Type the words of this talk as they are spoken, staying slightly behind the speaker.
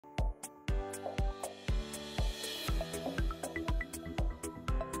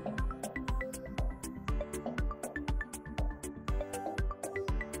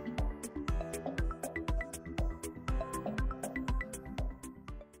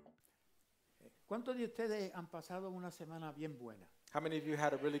¿Cuántos de ustedes han pasado una semana bien buena? How many of you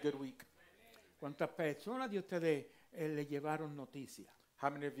had a really good week? ¿Cuántas personas de ustedes le llevaron noticias? How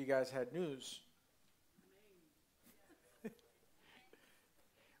many of you guys had news?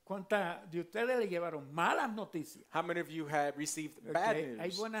 ¿Cuántas de ustedes le llevaron malas noticias? How many of you had received bad Porque hay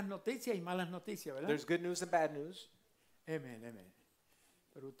news? buenas noticias y malas noticias, ¿verdad? There's good news and bad news, Amén, amén.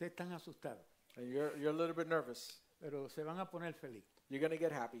 Pero ustedes están asustados, and you're a little bit nervous. pero se van a poner felices You're going to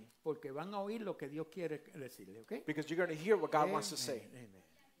get happy porque van a oír lo que Dios quiere decirle, ¿ok? because you're going to hear what God wants to say. Amén,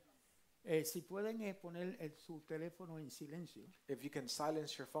 amén. Si pueden poner su teléfono en silencio, If you can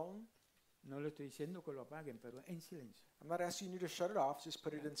silence your phone, no le estoy diciendo que lo apaguen, pero en silencio. I'm not asking you to shut it off, just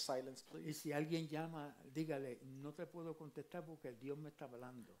put it in silence, Y please. si alguien llama, dígale, no te puedo contestar porque Dios me está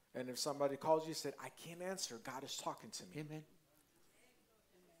hablando. And if somebody calls you and said, I can't answer, God is talking to me. Amén.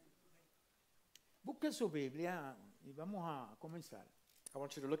 Busque su Biblia y vamos a comenzar. I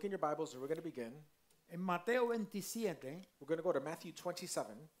want you to look in your Bibles and we're going to begin. En Mateo 27, We're going to go to Matthew 27.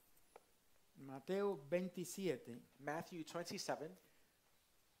 Mateo 27, Matthew 27,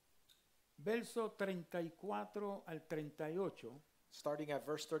 verso 34 al 38. starting at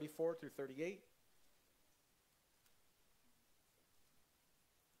verse 34 through 38.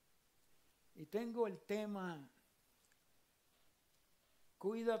 Y tengo el tema,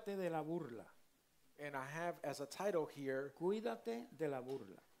 cuídate de la burla. And I have as a title here, Cuídate de la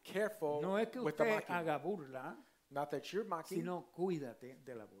burla. Careful No es que with the usted mocking. haga burla, Not that you're mocking, sino cuídate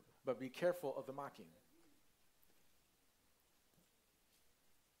de la burla. but be careful of the mocking.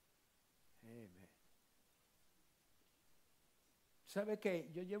 Amén. ¿Sabe qué?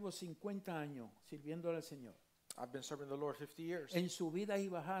 Yo llevo 50 años sirviéndole al Señor. I've been serving the Lord 50 years En subidas y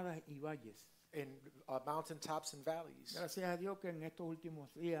bajadas y valles. in mountain tops and valleys. Gracias a Dios que en estos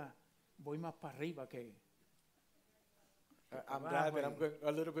últimos días voy más para arriba que I'm glad that I'm going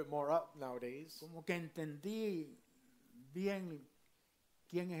a little bit more up nowadays. como que entendí bien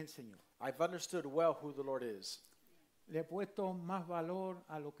quién es el Señor. I've understood well who the Lord is. Le he puesto más valor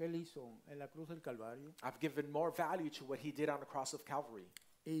a lo que Él hizo en la cruz del Calvario I've given more value to what he did on the cross of Calvary.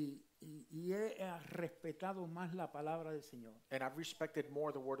 y he respetado más la palabra del Señor. And I've respected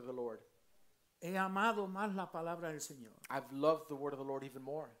more the word of the Lord. He amado más la palabra del Señor. I've loved the word of the Lord even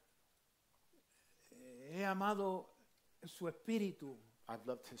more. He amado su espíritu I've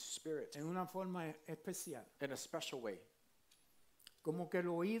loved his spirit en una forma especial. in a special way. Como que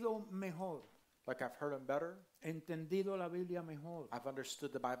lo he oído mejor, Like I've heard him better. he entendido la Biblia mejor. I've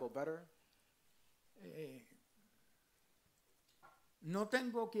understood the Bible better. No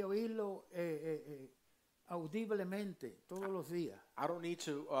tengo que oírlo audiblemente todos los días, I don't need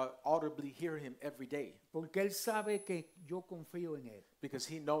to audibly hear him every day porque Él sabe que yo confío en Él. because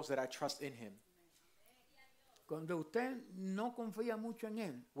he knows that I trust in him. Cuando usted no confía mucho en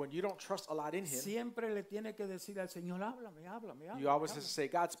Él, When you don't trust a lot in him, siempre le tiene que decir al Señor, háblame, háblame, háblame. you always have to háblame. say,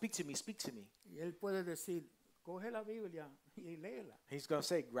 God, speak to me, speak to me. Y Él puede decir, coge la Biblia y léela. He's going to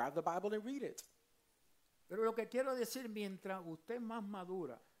say, grab the Bible and read it. Pero lo que quiero decir, mientras usted más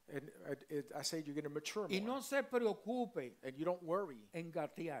madura And I say you're going to mature y more. no se preocupe And you don't worry en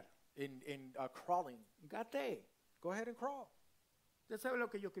gatear, in crawling. gatee. Go ahead and crawl. Usted sabe lo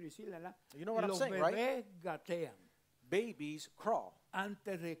que yo quiero decir, ¿verdad? You know what I'm Los saying, right? bebés gatean Babies crawl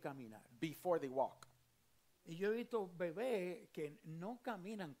antes de caminar. before they walk. Y yo he visto bebés que no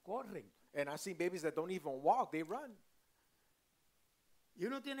caminan, corren. And I've seen babies that don't even walk, they run. Y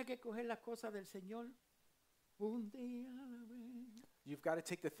uno tiene que coger las cosas del Señor un día a la vez. You've got to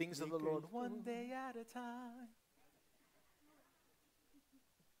take the things of the Lord one day at a time.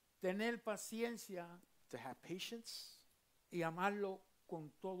 Tener paciencia To have patience y amarlo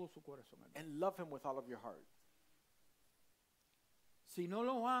con todo su corazón. and love him with all of your heart. Si no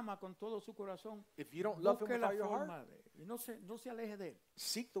lo ama con todo su corazón, If you don't love him busque with la all your heart, forma de, y no se aleje de Él.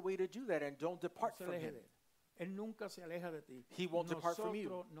 seek the way to do that and don't No depart se from aleje him. de Él. Él nunca se aleja de ti. He won't depart from you.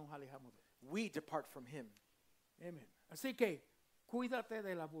 Nosotros nos alejamos de Él. We depart from him. Amén. Así que cuídate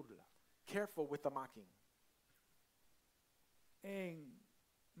de la burla. Careful with the mocking. En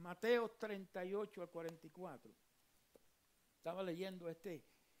Mateo 38 al 44, estaba leyendo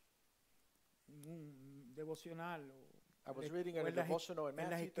un devocional I was o reading a en las- devotional in en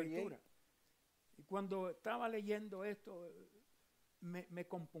las Matthew 38. escrituras. Y cuando estaba leyendo esto, me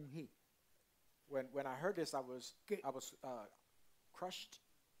compungí. When I heard this, I was Que- crushed.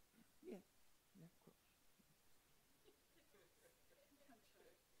 Yeah.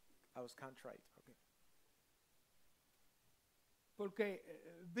 I was contrite. Okay. Porque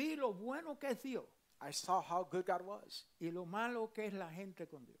vi lo bueno que es Dios I saw how good God was y lo malo que es la gente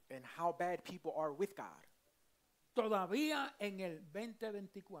con Dios. and how bad people are with God. Todavía en el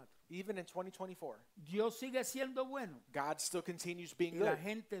 2024, even in 2024, Dios sigue siendo bueno God still continues being y la good.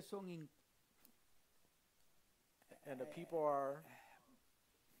 gente son And the people are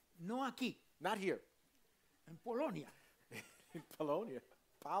no aquí, not here en Polonia, in Polonia,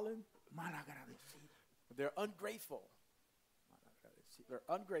 Poland. malagradecidos. They're ungrateful. They're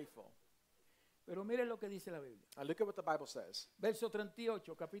ungrateful. Pero mire lo que dice la Biblia. And look at what the Bible says. Verso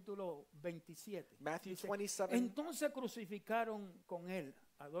 38, capítulo 27. Matthew Dice, 27, entonces crucificaron con él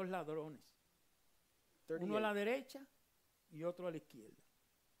a dos ladrones, uno a 38. la derecha y otro a la izquierda.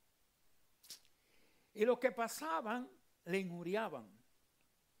 Y los que pasaban le injuriaban,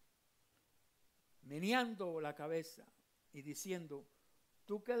 meneando la cabeza y diciendo,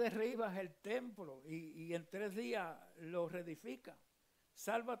 tú que derribas el templo y en 3 días lo reedificas,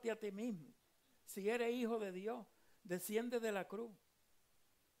 sálvate a ti mismo. Si eres hijo de Dios, desciende de la cruz.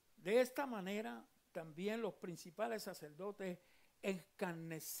 De esta manera, también los principales sacerdotes,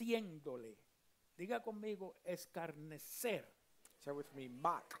 escarneciéndole, diga conmigo, escarnecer, Say with me,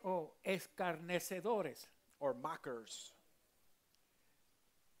 mock o escarnecedores, or mockers.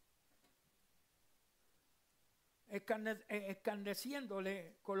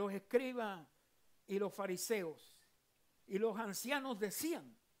 escarneciéndole con los escribas y los fariseos. Y los ancianos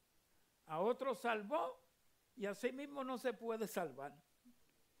decían, a otro salvó y a sí mismo no se puede salvar.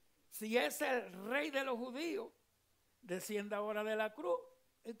 Si es el rey de los judíos, descienda ahora de la cruz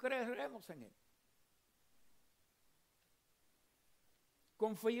y creeremos en él.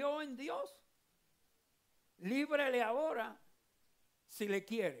 Confió en Dios, líbrele ahora si le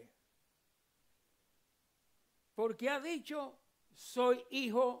quiere. Porque ha dicho, soy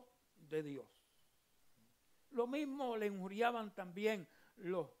hijo de Dios. Lo mismo le injuriaban también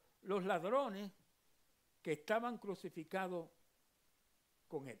los ladrones que estaban crucificados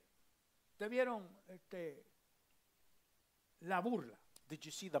con él. ¿Ustedes vieron la burla? Did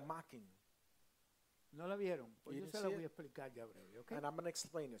you see the mocking? ¿No la vieron? Pues You yo didn't se la see voy a it? explicar ya breve, ¿ok? And I'm going to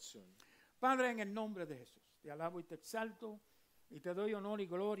explain it soon. Padre, en el nombre de Jesús, te alabo y te exalto y te doy honor y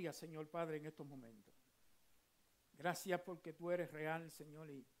gloria, Señor Padre, en estos momentos. Gracias porque tú eres real, Señor,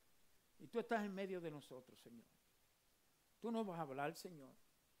 y tú estás en medio de nosotros, Señor. Tú nos vas a hablar, Señor.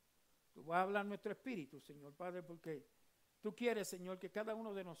 Tú vas a hablar nuestro espíritu, Señor Padre, porque tú quieres, Señor, que cada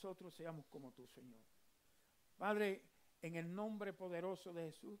uno de nosotros seamos como tú, Señor. Padre, en el nombre poderoso de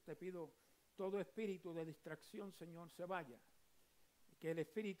Jesús, te pido todo espíritu de distracción, Señor, se vaya. Que el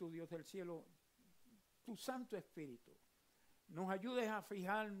Espíritu, Dios del cielo, tu Santo Espíritu, nos ayudes a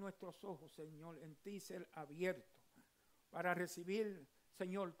fijar nuestros ojos, Señor, en ti, ser abiertos para recibir,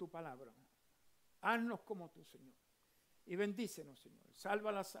 Señor, tu palabra. Haznos como tú, Señor. Y bendícenos, Señor.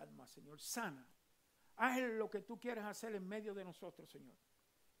 Salva las almas, Señor. Sana. Haz lo que tú quieres hacer en medio de nosotros, Señor.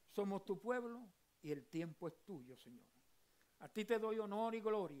 Somos tu pueblo y el tiempo es tuyo, Señor. A ti te doy honor y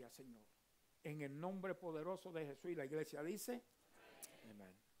gloria, Señor. En el nombre poderoso de Jesús. Y la iglesia dice,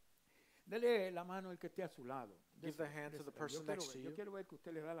 Amen. dele la mano al que esté a su lado. Give the hand to the person next to Yo you. quiero ver que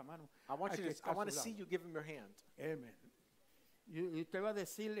usted le da la mano I want al you que to, está I a want to su see lado. you give him your hand. Amen. Y usted va a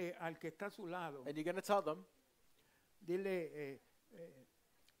decirle al que está a su lado, And you're going to tell them, dile,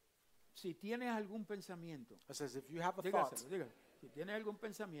 si tienes algún pensamiento, it says, if you have a thought, dígaselo, dígaselo. Si tienes algún tell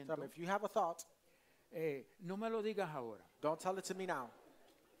pensamiento, them, if you have a thought, no me lo digas ahora. don't tell it to me now.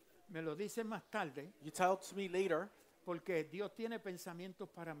 Me lo dices más tarde, You tell it to me later, porque Dios tiene pensamientos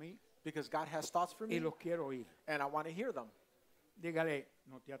para mí because God has thoughts for y me, los quiero oír. and I want to hear them. Dígale,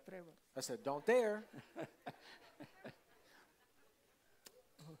 no te atrevas. I said, don't dare.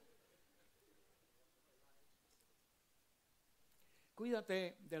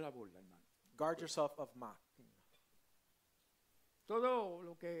 Cuídate de la burla, hermano. Guard yourself of mocking. Todo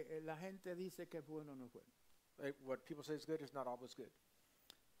lo que la gente dice que es bueno no es bueno. What people say is good is not always good.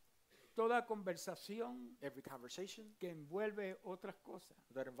 Toda conversación Every conversation que envuelve otras cosas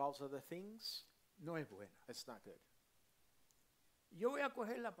that involves other things, no es buena. it's not good. Yo voy a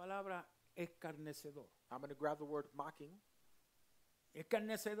coger la palabra escarnecedor. I'm going to grab the word mocking.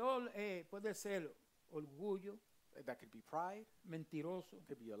 Escarnecedor puede ser orgullo, That could be pride. mentiroso, It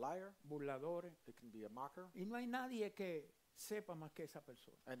could be a liar. burladores. It can be a mocker. Y no hay nadie que sepa más que esa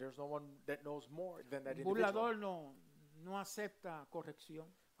persona. And there's no one that knows more than that Un individual. burlador no acepta corrección.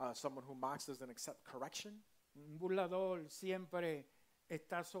 Someone who mocks doesn't accept correction. Un burlador siempre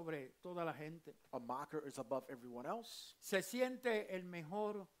está sobre toda la gente. A mocker is above everyone else. Se siente el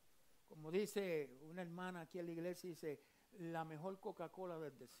mejor, como dice una hermana aquí en la iglesia, dice, la mejor Coca-Cola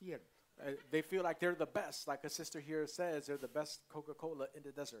del desierto. They feel like they're the best. Like a sister here says, they're the best Coca-Cola in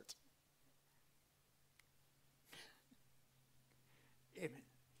the desert. Amen.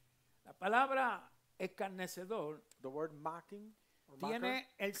 La palabra escarnecedor The word mocking or mocker tiene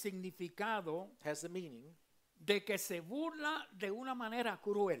el significado has the meaning de que se burla de una manera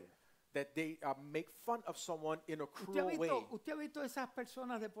cruel. that they make fun of someone in a cruel way. ¿Usted ha visto esas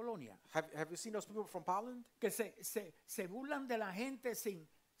personas de Polonia Have you seen those people from Poland? que se burlan de la gente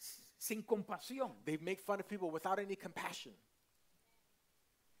sin compasión? They make fun of people without any compassion.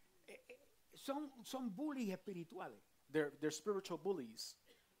 Son bullies espirituales. They're spiritual bullies.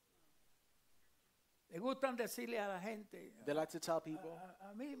 Le gustan decirle a la gente, They like to tell people,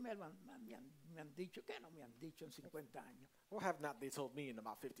 a mí me han dicho, ¿qué no me han dicho en 50 años? what have not they told me in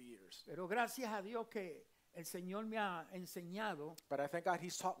about 50 years? Pero gracias a Dios que el Señor me ha enseñado But I thank God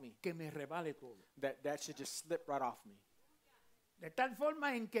He's taught me que me revale todo. that should just slip right off me. De tal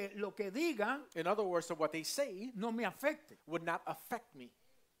forma en que lo que digan In other words, so what they say no me afecte. would not affect me.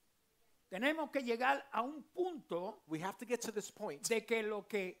 Tenemos que llegar a un punto We have to get to this point de que lo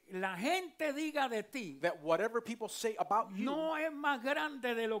que la gente diga de ti that whatever people say about you no es más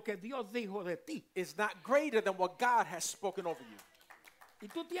grande de lo que Dios dijo de ti. is not greater than what God has spoken over you. Y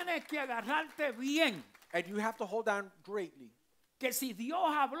tú tienes que agarrarte bien, And you have to hold on greatly que si Dios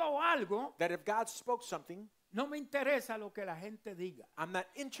habló algo, that if God spoke something, no me interesa lo que la gente diga. I'm not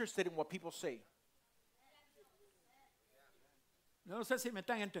interested in what people say. No sé si me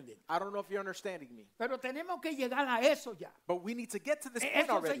están entendiendo. I don't know if you're understanding me. Pero tenemos que llegar a eso ya. But we need to get to this point Eso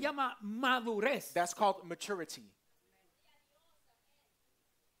se already. llama madurez. That's called maturity.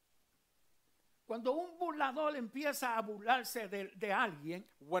 Cuando un burlador empieza a burlarse de alguien,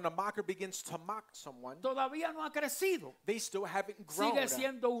 When a mocker begins to mock someone, todavía no ha crecido. they still haven't grown. Sigue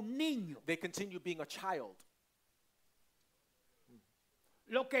siendo un niño. They continue being a child.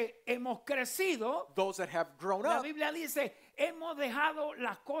 Lo que hemos crecido, Those that have grown la up, Biblia dice, hemos dejado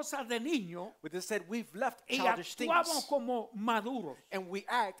las cosas de niño with this said, we've left y childish actuamos things como maduros. and we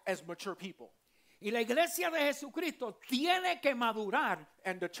act as mature people. Y la iglesia de Jesucristo tiene que madurar.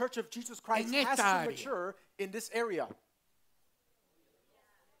 And the Church of Jesus Christ En has esta to área. mature in this area.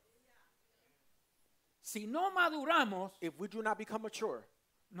 Si no maduramos, If we do not become mature,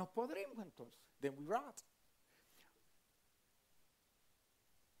 nos podremos entonces. then we rot.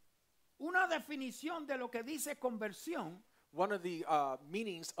 Una definición de lo que dice conversión One of the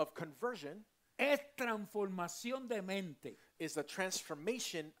meanings of conversion es transformación de mente. is the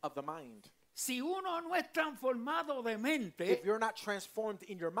transformation of the mind. Si uno no es transformado de If mente, you're not transformed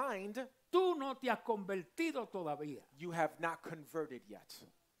in your mind, tú no te has convertido todavía. you have not converted yet.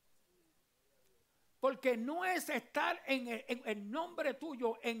 Porque no es estar en el nombre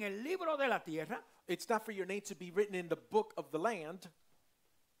tuyo en el libro de la tierra, It's not for your name to be written in the book of the land,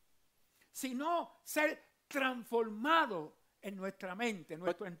 sino ser transformado en nuestra mente, en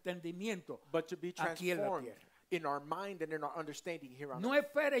nuestro entendimiento but to be aquí en la transformed tierra. in our mind and in our understanding here on No earth.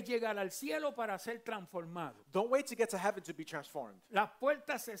 esperes llegar al cielo para ser transformado. Don't wait to get to heaven to be transformed. Las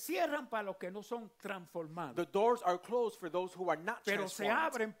puertas se cierran para los que no son transformados, The doors are closed for those who are not pero se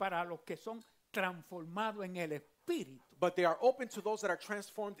transformed, abren para los que son transformados en el espíritu. but they are open to those that are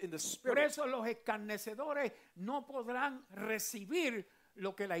transformed in the Por spirit. eso los escarnecedores no podrán recibir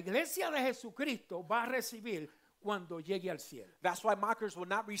lo que la iglesia de Jesucristo va a recibir cuando llegue al cielo. That's why mockers will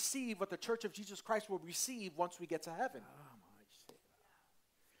not receive what the Church of Jesus Christ will receive once we get to heaven.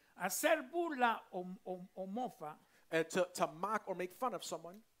 Hacer burla o mofa, To mock or make fun of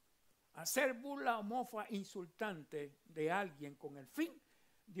someone, hacer burla o mofa insultante de alguien con el fin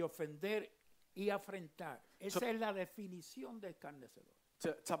de ofender y afrentar. Esa es la definición de escarnecedor.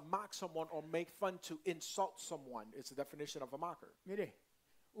 to mock someone or make fun to insult someone is the definition of a mocker. Mire,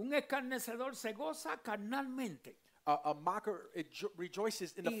 un escarnecedor se goza carnalmente A mocker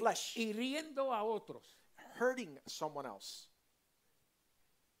rejoices in the flesh, y riendo a otros. hurting someone else.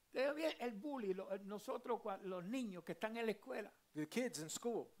 El bully, nosotros los niños que están en la escuela, The kids in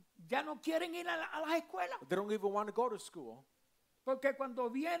school, ya no quieren ir a las escuelas. they don't even want to go to school. Porque cuando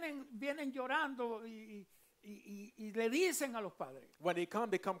vienen llorando y le dicen a los padres When they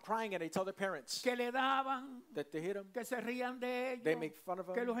come crying and they tell their parents que le daban, that they hit them, que se rían de they ellos, make fun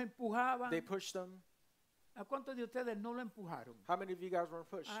of que los them, empujaban. they push them. ¿A cuántos de ustedes no lo empujaron? How many of you guys were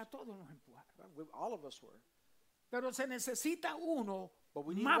pushed? A todos los empujaron. All of us were. Pero se necesita uno But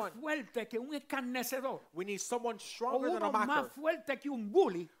we need más one. fuerte que un escarnecedor We need someone o stronger than a uno más mocker, fuerte que un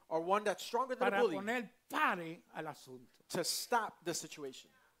bully or one that's stronger than a para bully, poner pare al asunto. to stop the situation.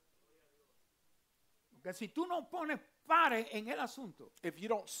 Porque si tú no pones pare en el asunto, If you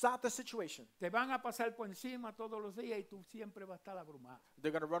don't stop the situation, te van a pasar por encima todos los días y tú siempre vas a estar abrumado.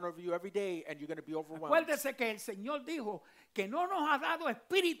 they're going to run over you every day and you're going to be overwhelmed. Acuérdese que el Señor dijo que no nos ha dado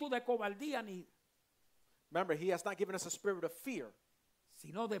espíritu de cobardía Remember, He has not given us a spirit of fear,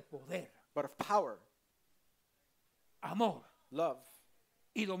 sino de poder. but of power. amor love,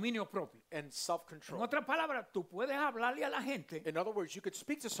 y dominio propio. and En self-control. otras palabras, tú puedes hablarle a la gente In other words, you could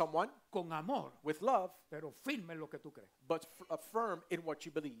speak to someone con amor, with love, pero firme en lo que tú crees. but affirm in what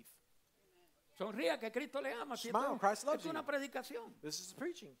you believe. Sonría que Cristo le ama. Si Smile, esto Christ loves es una you. predicación. This is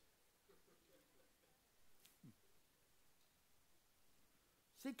preaching.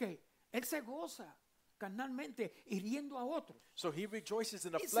 Así que él se goza carnalmente hiriendo a otros. So he rejoices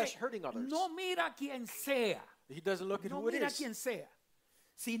in the Dice, flesh hurting others. no mira a quien sea, He doesn't look at no who it mira a is. quien sea,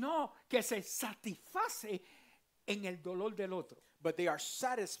 sino que se satisface en el dolor del otro. But they are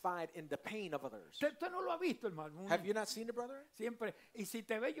satisfied in the pain of others. Usted no lo ha visto, hermano. Have you not seen it, brother? Siempre. Y si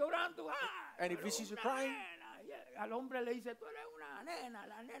te ve llorando, And if he sees you crying, y al hombre le dice, tú eres una nena,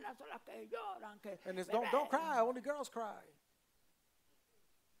 las nenas son las que lloran. and it's don't cry, only girls cry.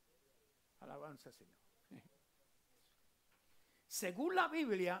 Alabanza, Señor. Según la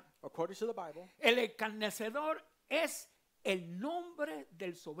Biblia, According to the Bible, el escarnecedor es el nombre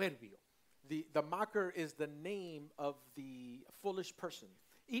del soberbio the mocker is the name of the foolish person,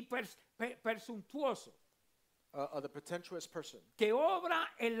 y presuntuoso the pretentious person. que obra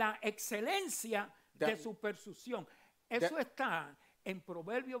en la excelencia de That- su persuasión. Eso está en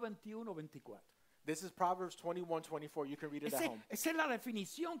Proverbios 21-24. This is Proverbs 21:24. You can read it at home. Esa es la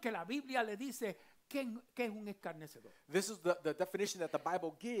definición que la Biblia le dice que es un escarnecedor. This is the definition that the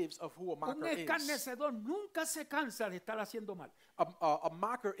Bible gives of who a Un mocker is. escarnecedor nunca se cansa de estar haciendo mal. A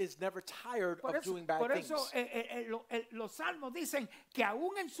mocker is never tired of doing bad Por eso things. los salmos dicen que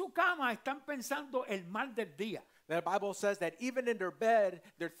aún en su cama están pensando el mal del día. The Bible says that even in their bed,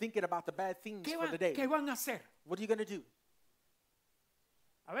 they're thinking about the bad things for the day. ¿Qué van a hacer? What are you going to do?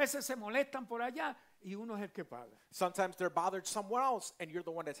 A veces se molestan por allá y uno es el que paga. Sometimes they're bothered somewhere else, and you're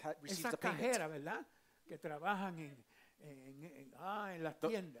the one that receives Esas the payment. cajeras, ¿verdad? Que trabajan en las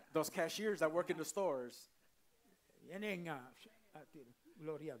tiendas. Those cashiers that work in the stores. Vienen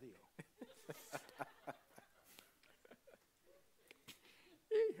gloria a Dios.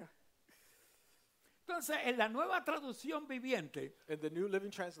 Entonces, en la nueva traducción viviente, In the New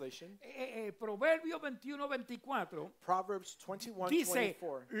Living Translation, Proverbios 21-24, Proverbs dice,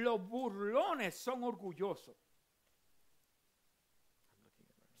 21:24. los burlones son orgullosos.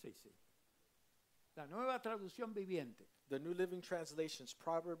 Sí, sí. La nueva traducción viviente. The New Living Translations,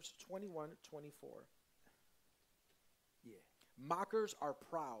 Proverbs 21:24. Yeah. Mockers are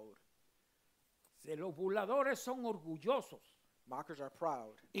proud. Los burladores son orgullosos Mockers are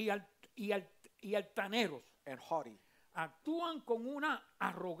proud y altaneros. and haughty. Actúan con una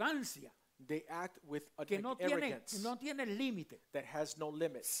arrogancia They act with que an no arrogance tiene límite. that has no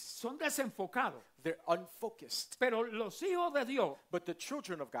limits. Son desenfocados. They're unfocused. Pero los hijos de Dios But the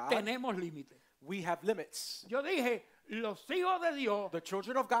children of God, tenemos límite. we have limits. Yo dije, los hijos de Dios The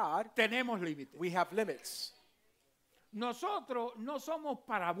children of God, tenemos límite. we have limits. Nosotros no somos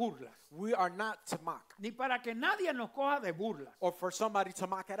para burlas, We are not to mock ni para que nadie nos coja de burlas. or for somebody to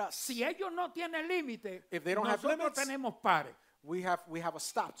mock at us. Si ellos no tienen límite, If they don't have nosotros limits, tenemos pares. We have a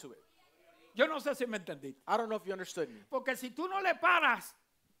stop to it. Yo no sé si me entendiste. I don't know if you understood me. Porque si tú no le paras,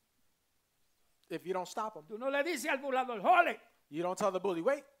 If you don't stop them, tú no le dices al burlador, jole, you don't tell the bully,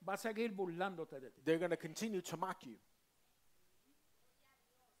 wait, va a seguir burlándote de ti. they're going to continue to mock you.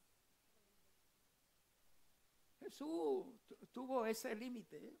 Jesús tuvo ese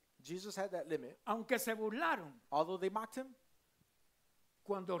límite. Jesus had that limit. Aunque se burlaron, Although they mocked him,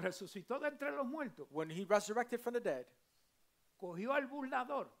 cuando resucitó de entre los muertos, when he resurrected from the dead, cogió al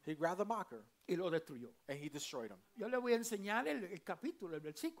burlador he grabbed the mocker y lo destruyó. and he destroyed him. Yo le voy a enseñar el capítulo, el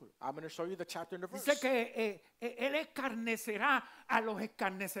versículo. I'm going to show you the chapter and the verse. Dice que él escarnecerá a los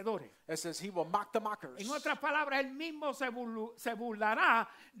escarnecedores. It says he will mock the mockers. En otras palabras, él mismo se burlará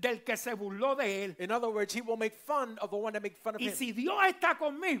del que se burló de él. In other words, he will make fun of the one that made fun of Y him. si Dios está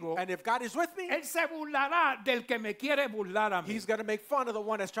conmigo, And if God is with me, él se burlará del que me quiere burlar a mí. he's going to make fun of the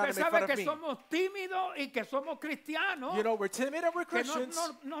one that's trying Usted to make fun sabe of que me. somos tímidos y que somos cristianos. You know, we're timid and we're Que no Christians,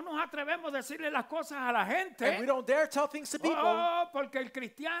 nos atrevemos a decirle las cosas a la and gente. we don't dare tell things to people Oh, porque el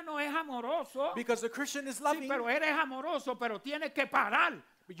cristiano es amoroso. because the Christian is Sí, loving. pero eres amoroso, pero tienes que parar al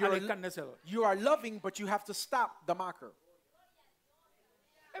escarnecedor. You are loving, but you have to stop the mocker.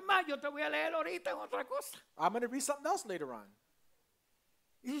 Es más, yo te voy a leer ahorita en otra cosa. I'm going to read something else later on.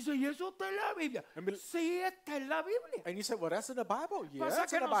 Y dice, ¿y eso está en la Biblia? And be- Sí, está en la Biblia. And you say, well, that's in the Bible. Yeah, Pasa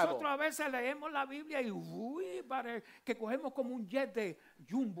that's que in the nosotros Bible. a veces leemos la Biblia y que cogemos como un jet de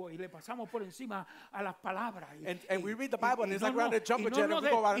jumbo y le pasamos por encima a las palabras. And we read the Bible and it's like no we're on a jumbo jet and we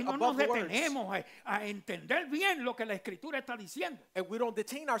go y no above nos the words. detenemos a entender bien lo que la Escritura está diciendo. And we don't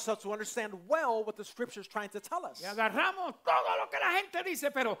detain ourselves to understand well what the Scripture is trying to tell us. Y agarramos todo lo que la gente dice,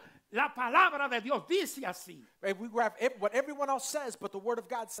 pero La palabra de Dios dice así. And we grab what everyone else says, but the word of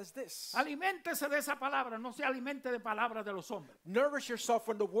God says this. Aliméntese de esa palabra, no se alimente de palabras de los hombres. Nourish yourself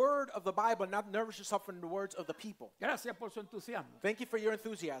from the word of the Bible, not nourish yourself from the words of the people. Gracias por su entusiasmo. Thank you for your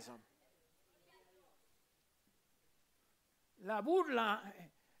enthusiasm. La burla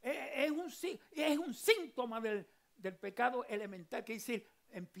es un síntoma del pecado elemental, que dice,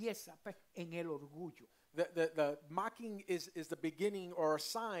 empieza pues, en el orgullo. The mocking is the beginning or a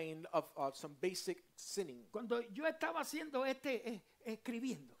sign of some basic sinning. Cuando yo estaba haciendo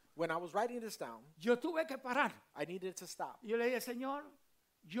escribiendo, When I was writing this down, yo tuve que parar. I needed to stop. Yo le dije, Señor,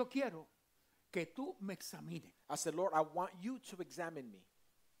 yo quiero que tú me examines. I said, Lord, I want you to examine me.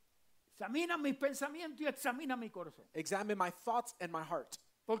 Examina mis pensamientos y examina mi corazón. Examine my thoughts and my heart.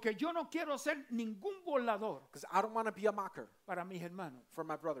 Porque yo no quiero ser ningún burlador Because I don't want to be a mocker para mis hermanos, for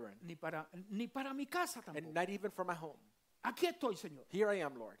my brethren, ni para mi casa and tampoco. not even for my home. Aquí estoy, Señor. Here I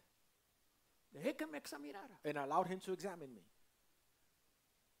am, Lord. Dejé que me examinara. And I allowed him to examine me.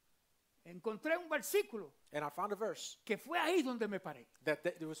 Encontré un versículo And I found a verse que fue ahí donde me paré. that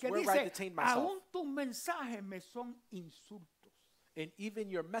it was Que where I dice, detained myself. aún tus mensajes me son insultos. And even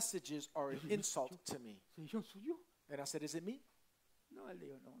your messages are an insult to me. Si yo soy yo. And I said, is it me? No, él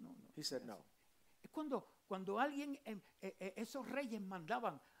dijo, no. He said, no. Es cuando alguien, esos reyes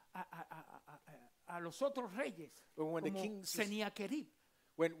mandaban a los otros reyes, But when the como kings, Seniaquerib,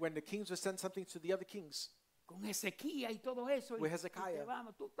 when the kings would send something to the other kings, con Ezequías y todo eso, with y Hezekiah. te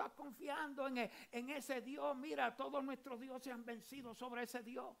vamos, tú estás confiando en ese Dios, mira, todos nuestros dioses han vencido sobre ese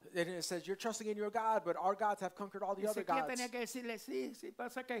Dios. and it says, you're trusting in your God, but our gods have conquered all the other Ezequiel gods. tenía que decirle, sí,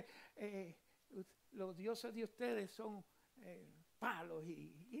 pasa que los dioses de ustedes son palos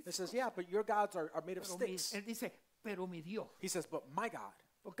y It says, yeah, but your gods are made of pero sticks. él dice, pero mi Dios. He says, but my God.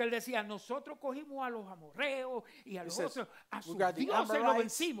 Porque él decía, nosotros cogimos a los amorreos y a los says, otros, a we sus got the dioses los Amorites.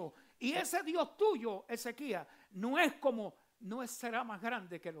 vencimos. Y ese Dios tuyo, Ezequiel, será más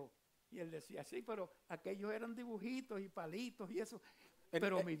grande que lo. Y él decía, sí, pero aquellos eran dibujitos y palitos y eso.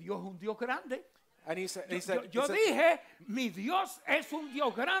 Pero mi Dios es un Dios grande. And he said, Yo dije, mi Dios es un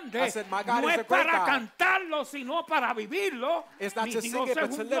Dios grande. I said, my God no is es a great para God. cantarlo, sino para vivirlo. it's not Mi to Dios sing it, but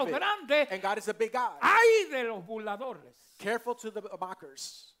es to un Dios live it. grande. And God is a big God. Ay de los burladores Careful to the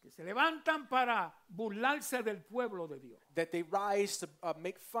mockers, que se levantan para burlarse del pueblo de Dios. that they rise to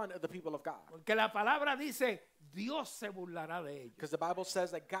make fun of the people of God. Porque la palabra dice, Dios se burlará de ellos. Because the Bible says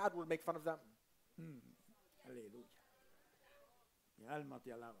that God will make fun of them. Aleluya. Mi alma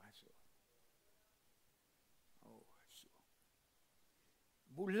te alaba, Jesús. Oh, Jesús.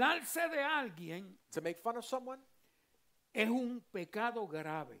 Burlarse de alguien To make fun of someone, es un pecado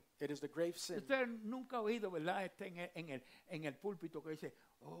grave. it is the grave sin. Usted nunca ha oído, ¿verdad? En el púlpito que dice,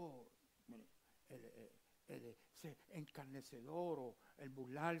 oh, mire, ese encarnecedor o el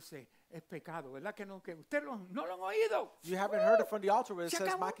burlarse es pecado, ¿verdad? Que usted no lo han oído. You haven't heard it from the altar where it Se says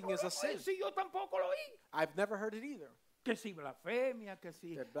acabó mocking is todo. a sin. Sí, yo tampoco lo oí. I've never heard it either. Que si blasfemia, que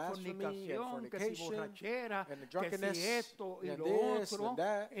si That blasphemy and fornicación, que si fornication borrachera, and the que drunkenness si esto y and lo this otro, and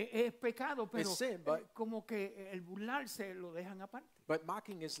that. es pecado, pero sin, but- como que el burlarse lo dejan aparte. But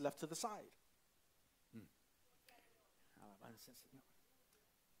mocking is left to the side. Alabanza, Señor.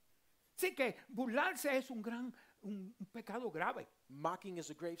 Sí que burlarse es un pecado grave. Mocking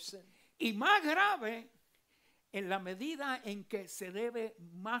is a grave sin. Y más grave en la medida en que se debe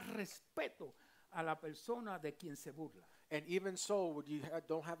más respeto a la persona de quien se burla. And even so, when you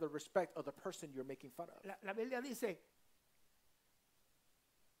don't have the respect of the person you're making fun of. La Biblia dice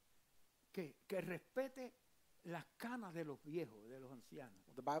que respete las canas de los viejos, de los ancianos.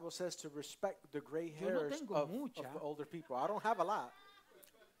 The Bible says to respect the gray Yo no hairs tengo of mucha. the older people. I don't have a lot.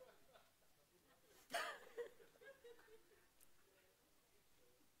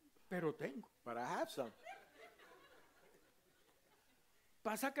 Pero tengo. But I have some.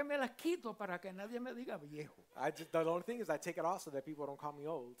 Pasa que me las quito para que nadie me diga viejo. The only thing is I take it off so that people don't call me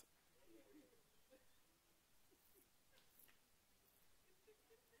old.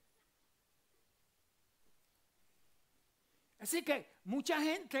 Así que mucha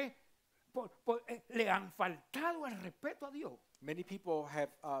gente le han faltado el respeto a Dios Many people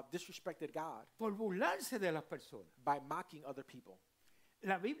have disrespected God por burlarse de las personas. by mocking other people.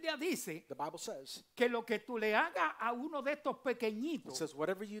 La Biblia dice The Bible says, que lo que tú le hagas a uno de estos it pequeñitos, says,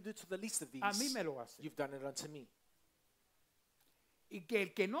 whatever you do to the least of a mí these, me lo hace. you've done it unto me. Y que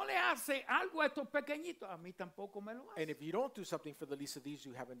el que no le hace algo a estos pequeñitos, a mí tampoco me lo And hace. if you don't do something for the least of these,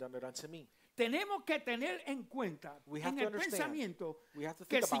 you haven't done it unto me. Tenemos que tener en cuenta We have en to el understand. pensamiento We have to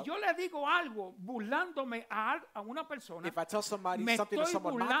que think si about, yo le digo algo burlándome a una persona, if I tell somebody me something to estoy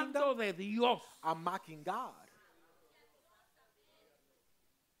someone mocking burlando them, de Dios. I'm mocking God.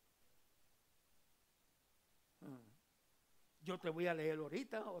 Yo te voy a leer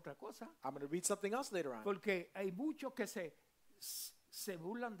ahorita otra cosa, I'm going to read something else later on. porque hay muchos que se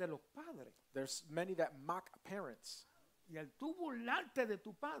burlan de los padres. There's many that mock parents. Y al tú burlarte de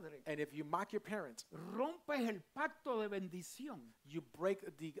tu padre, And if you mock your parents, rompes el pacto de bendición you break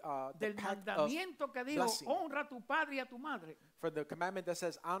the del pact of mandamiento que dijo, blessing. honra a tu padre y a tu madre, for the commandment that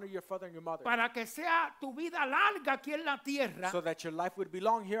says, honor your father and your mother, para que sea tu vida larga aquí en la tierra so that your life would be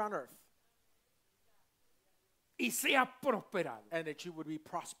long here on earth, y seas prosperado. and that you would be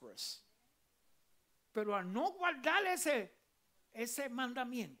prosperous. Pero al no guardar ese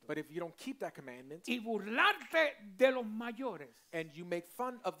mandamiento But if you don't keep that commandment, y burlarte de los mayores, and you make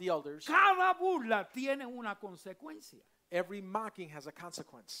fun of the elders, cada burla tiene una consecuencia. every mocking has a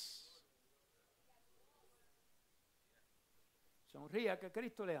consequence. Sonría que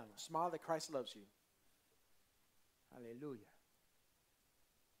Cristo le ama. Smile that Christ loves you. Aleluya.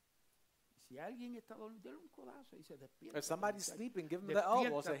 Si alguien está dormido, dale un codazo y se despierta. If somebody's muchacho. sleeping, give them the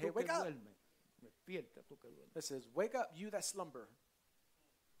elbow. Despierta Say, hey, tú que wake up. duermes. Despierta tú que duermes. It says, wake up, you that slumber.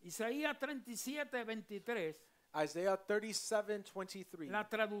 Isaías 37:23, Isaiah 37:23. la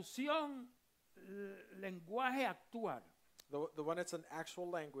traducción lenguaje actual. The one that's an actual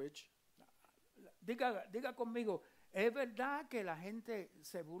language. Diga conmigo, es verdad que la gente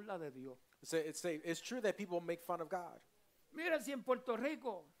se burla de Dios. It's true that people make fun of God. Mira, si en Puerto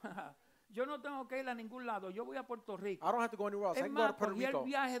Rico, yo no tengo que ir a ningún lado, yo voy a Puerto Rico. I don't have to go anywhere else. I Es can go to más, Puerto cogí el Rico.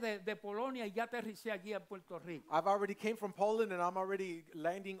 viaje de Polonia y ya aterricé allí en Puerto Rico. I've already came from Poland and I'm already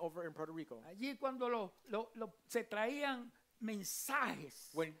landing over in Puerto Rico. Allí cuando se traían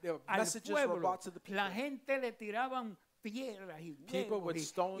mensajes When the al messages were pueblo, brought to the people, la gente le tiraban piedras y People huevos would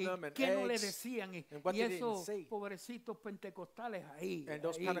stone them and qué no le eggs, decían and what y they didn't esos say. pobrecitos pentecostales ahí, And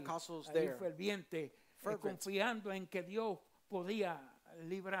those Pentecostals there, fervientes, fervent. confiando en que Dios podía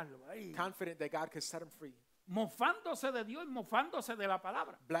librarlo ahí, confident that God could set them free. mofándose de Dios y mofándose de la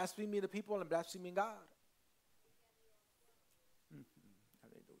palabra. Blaspheming the people and blaspheming God.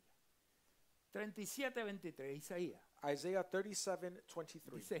 Aleluya. 37:23, Isaías Isaiah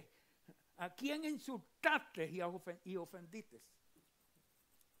 37:23. dice: ¿a quién insultaste y ofendiste?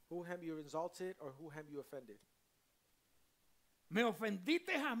 Who have you exalted or who have you offended? Me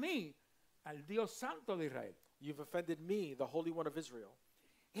ofendiste a mí, al Dios Santo de Israel. You've offended me, the Holy One of Israel.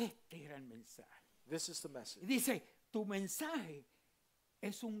 Este era el mensaje. This is the Y message. dice, tu mensaje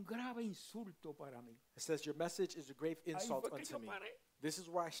es un grave insulto para mí. It says, your message is a grave Ahí insult fue que unto yo me. paré. This is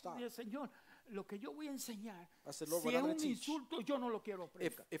where I stop. Dije, Señor, lo que yo voy a enseñar, I said, Lord, si what es I'm going un to teach, insulto, yo no lo quiero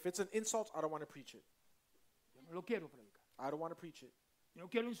predicar. if it's an insult, I don't want to preach it. Yo no lo quiero predicar. I don't want to preach it. Yo no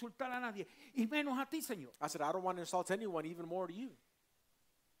quiero insultar a nadie, y menos a ti, Señor. I said, I don't want to insult anyone, even more to you.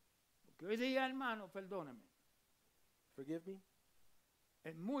 Porque hoy día, hermano, perdóneme, Forgive me.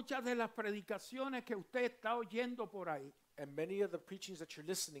 en muchas de las predicaciones que usted está oyendo por ahí, And many of the preachings that you're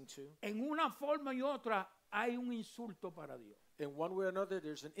listening to, en una forma y otra hay un insulto para Dios. in one way or another,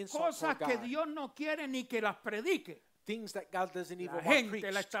 there's an insult for Cosas que God. Dios no quiere ni que las predique. Things that God doesn't even La want gente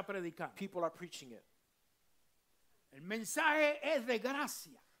preached. la está predicando. People are preaching it. El mensaje es de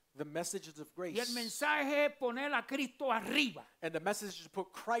gracia. The message is of Y el grace. mensaje es poner a Cristo arriba. And the message is to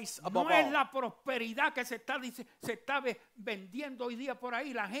put Christ above No es all. la prosperidad que se está vendiendo hoy día por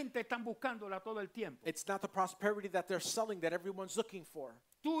ahí. La gente está buscándola todo el tiempo. It's not the prosperity that they're selling that everyone's looking for.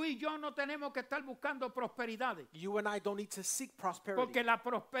 Tú y yo no tenemos que estar buscando prosperidades. You and I don't need to seek prosperity. Porque la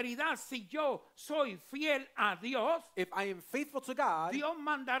prosperidad, si yo soy fiel a Dios, If I am faithful to God, Dios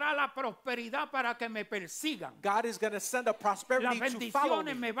mandará la prosperidad para que me persigan. God is going to send a Las prosperity to follow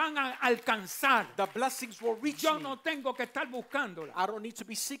bendiciones me. me van a alcanzar. The blessings will reach Yo me. no tengo que estar buscándolas. I don't need to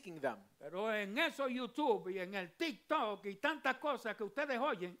be seeking them. Pero en eso YouTube y en el TikTok y tantas cosas que ustedes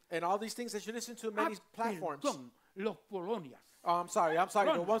oyen, And all these things that you listen to in many platforms. perdón, los polonias. Oh, I'm sorry. The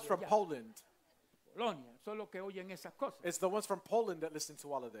Polonia, ones from yeah. Poland. Polonia, son los que oyen esas cosas. It's the ones from Poland that listen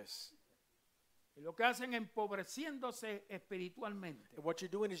to all of this. Y lo que hacen empobreciéndose espiritualmente. And what you're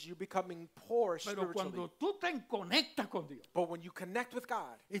doing is you're becoming poor Pero spiritually. cuando tú te conectas con Dios But when you connect with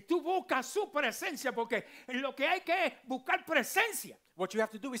God, y tú buscas su presencia, porque lo que hay que es buscar presencia. what you have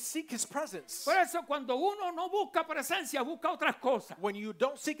to do is seek His presence. Por eso cuando uno no busca presencia, busca otras cosas. When you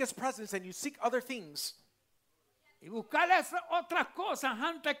don't seek His presence and you seek other things, Y buscar esas otras cosas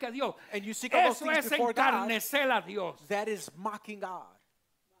antes que Dios. and you seek all those Eso things es before God, encarnecer a Dios. that is mocking God.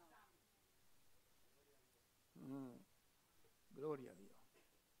 Gloria a Dios.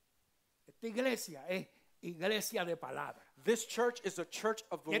 Esta iglesia es iglesia de palabra. This church is a church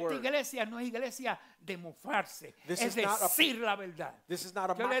of the Esta word. iglesia no es iglesia de mofarse, This es is not a- decir la verdad. This is not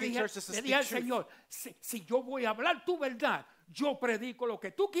a Yo le mocking dije, church, this is le dije al speak truth. Señor, si yo voy a hablar tu verdad, yo predico lo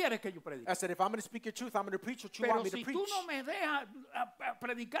que tú quieres que yo predique. I said, if I'm going to speak your truth, I'm going to preach what you Pero want me si to tú preach. no me dejas a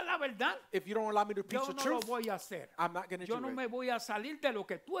predicar la verdad, If you don't allow me to preach yo the no lo truth, voy a hacer. I'm not going to Yo do no it. me voy a salir de lo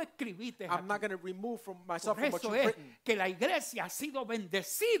que tú escribiste I'm not aquí. going to remove from myself Por from what eso you've es written. que la iglesia ha sido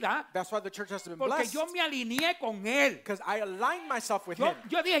bendecida That's why the church has been porque blessed. yo me alineé con Él. Because I aligned myself with Yo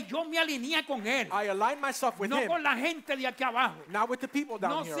him. dije, yo me alineé con Él. I aligned myself with No him. con la gente de aquí abajo. Not with the people down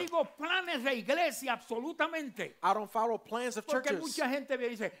No here. sigo planes de iglesia absolutamente. I don't follow plans of Porque churches. mucha gente me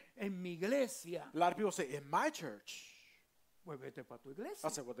dice, en mi iglesia, A lot of people say, in my church. pues vete para tu I iglesia.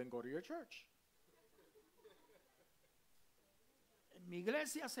 said, well, then go to your church. En mi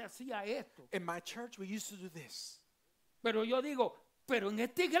iglesia se hacía esto. In my church, we used to do this. Pero yo digo, pero en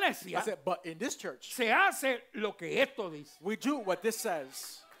esta iglesia I said, but in this church, se hace lo que esto dice. we do what this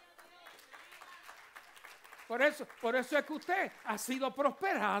says. Por eso es que usted ha sido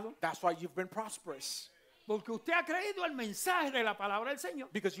prosperado. That's why you've been prosperous. Porque usted ha creído el mensaje de la palabra del Señor.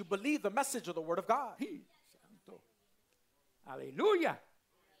 Because you believe the message of the Word of God. ¡Ay, santo! Aleluya.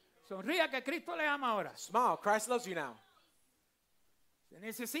 Sonría que Cristo le ama ahora. Smile, Christ loves you now. Se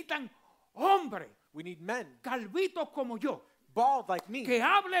necesitan hombres We need men, calvitos como yo, bald like me, que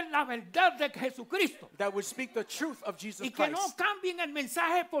hablen la verdad de Jesucristo that would speak the truth of Jesus y que no Christ. cambien el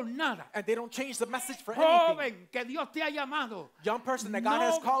mensaje por nada. And they don't change the message for anything. Joven, que Dios te ha llamado. Young person that God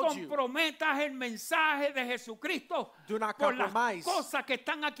has No called you. comprometas el mensaje de Jesucristo Do not por las compromise. cosas que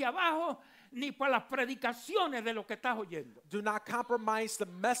están aquí abajo ni por las predicaciones de lo que estás oyendo. Do not compromise the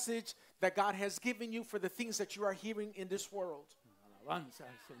message that God has given you for the things that you are hearing in this world. Alabanza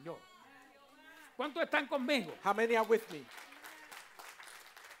al Señor. ¿Cuántos están conmigo? How many are with me?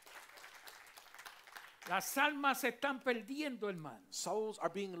 Las almas se están perdiendo, hermano, Souls are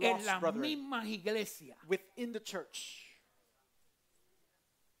being en lost, las brethren, mismas iglesias. within the church.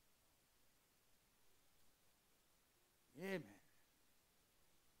 Amen.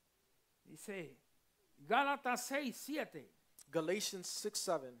 Dice Gálatas 6:7. Galatians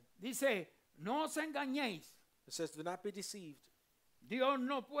 6:7. Dice, no os engañéis. It says, do not be deceived. Dios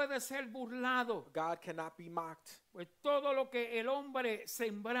no puede ser burlado, God cannot be mocked. pues todo lo que el hombre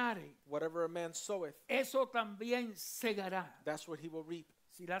sembrare, Whatever a man soweth, eso también segará. that's what he will reap.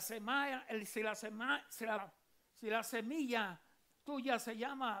 Si la semilla tuya se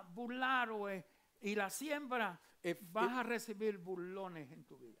llama burlar y la siembra, vas a recibir burlones en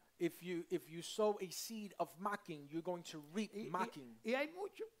tu vida. If you sow a seed of mocking, you're going to reap mocking. Y hay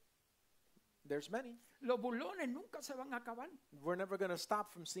muchos. There's many. Los burlones nunca se van a acabar. We're never going to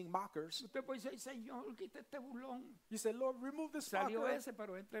stop from seeing mockers. Usted puede decir, Señor, quita este burlón. You say, Lord, remove this Salió mocker. ese,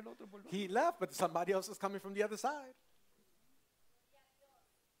 pero entra el otro burlón. He left, but somebody else is coming from the other side.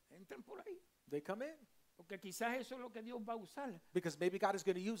 Entran por ahí. They come in. Porque quizás eso es lo que Dios va a usar Because maybe God is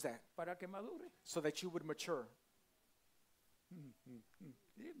going to use that para que madure. so that you would mature.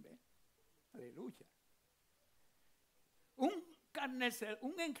 Bien. Aleluya. Un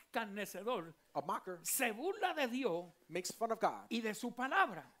escarnecedor A mocker se burla de Dios makes fun of God y de su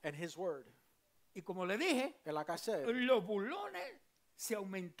palabra. and His word. Y como le dije, And like I said, los burlones se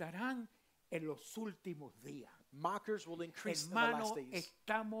aumentarán en los últimos días. mockers will increase in the Hermano, last days.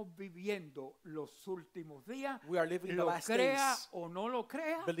 estamos viviendo los últimos días. We are living the Lo last crea days. o no lo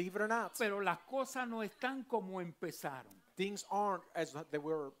crea, Believe it or not, pero las cosas no están como empezaron. things aren't as they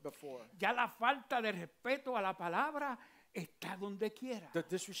were before. Ya la falta de respeto a la palabra está donde quiera. The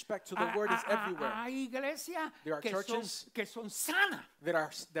disrespect to the word is everywhere. Hay iglesias There are que churches son sanas, That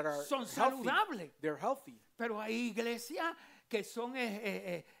are son healthy. saludables, They're healthy. pero hay iglesias que son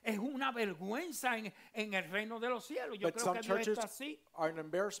es una vergüenza en el reino de los cielos. Yo But creo some que Dios churches está así. are an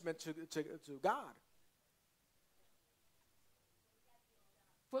embarrassment to God.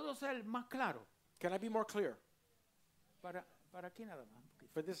 ¿Puedo ser más claro? Can I be more clear? Para aquí nada más. un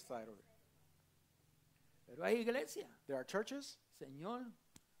poquito. For this side over here. Pero hay iglesias, There are churches. Señor,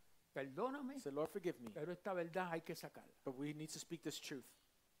 perdóname, Say, Lord, forgive me. pero esta verdad hay que sacarla. But we need to speak this truth.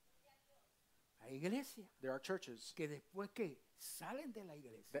 Hay iglesias There are churches que después que salen de la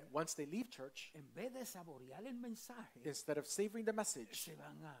iglesia, that once they leave church, en vez de saborear el mensaje, instead of savoring the message, se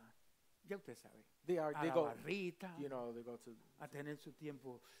van ya usted sabe, they a la go, barrita, they go to a tener su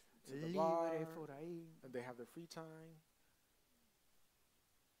tiempo the libre bar. por ahí. and they have their free time.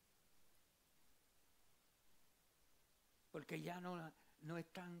 Porque ya no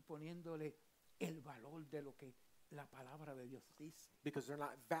están poniéndole el valor de lo que la palabra de Dios dice. Because they're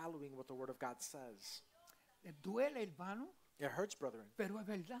not valuing what the Word of God says. Les duele, hermano, It hurts, brethren, pero es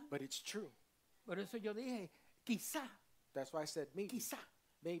verdad. but it's true. Por eso yo dije, quizá That's why I said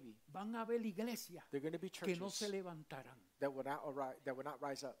maybe van a haber iglesias there are going to be que no churches se levantarán. that will not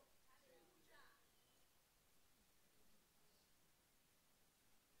rise up.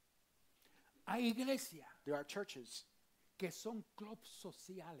 Hay iglesias There are churches que son clubes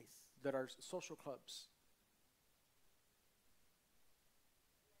sociales. that are social clubs.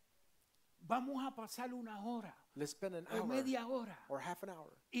 Vamos a pasar una hora Let's spend an o hour media hora or half an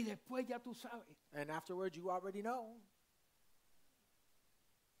hour. y después ya tú sabes. And afterwards, you already know.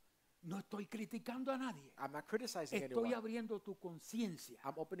 No estoy criticando a nadie. I'm not criticizing Estoy anyone. abriendo tu conciencia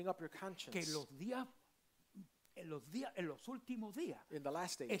I'm opening up your que conscience. en los últimos días In the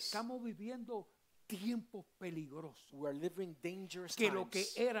last days, estamos viviendo tiempos peligrosos. we are living dangerous Que lo que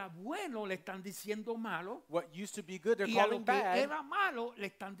times. era bueno le están diciendo malo What used to be good, they're y a calling lo que bad. era malo le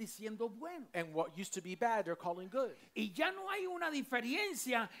están diciendo bueno. And what used to be bad, they're calling good. Y ya no hay una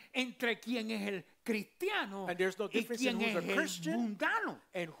diferencia entre quién es el cristiano And there's no y difference in quién who's es a el Christian mundano.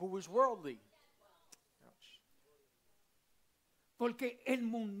 and who is worldly. Ouch. Porque el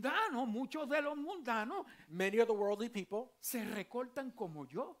mundano, muchos de los mundanos, Many of the worldly people, se recortan como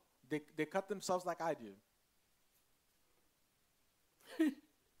yo. they cut themselves like I do.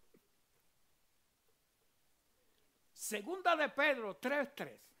 Segunda de Pedro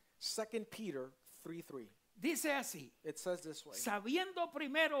 3:3. 2 Peter 3:3. Dice así, It says this way. sabiendo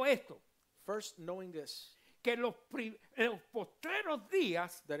primero esto, First, knowing this, que los postreros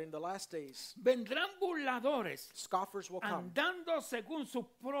días that in the last days, vendrán burladores, scoffers will come, andando según sus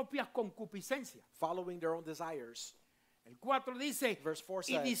propias concupiscencias. following their own desires. El 4 dice, Verse 4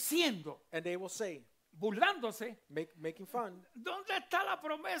 y says, diciendo, and they will say, burlándose, making fun, ¿dónde está la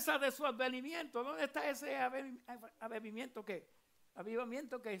promesa de su advenimiento? ¿Dónde está ese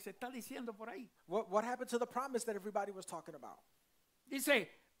avivamiento que se está diciendo por ahí? what happened to the promise that everybody was talking about? Dice,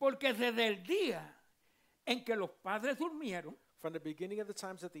 porque desde el día en que los padres durmieron, From the beginning of the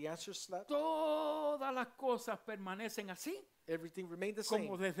times that the answers slept, todas las cosas permanecen así everything remained the same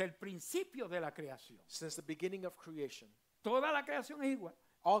como desde el principio de la creación. since the beginning of creation. Toda la creación es igual,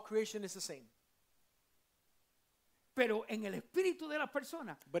 All creation is the same. pero en el espíritu de las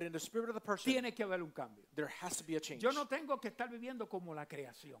personas But in the spirit of the person, tiene que haber un cambio. there has to be a change. Yo no tengo que estar viviendo como la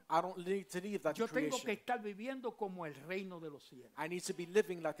creación. I don't need to live like Yo the tengo que creation. estar viviendo como el reino de los cielos. I need to be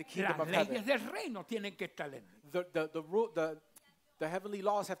living like the kingdom Las of leyes heaven. del reino tienen que estar en mí. The heavenly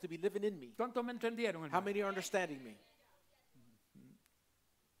laws have to be living in me. ¿Cuántos me entendieron, How hermano? many are understanding me?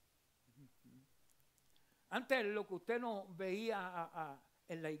 Antes lo que usted no veía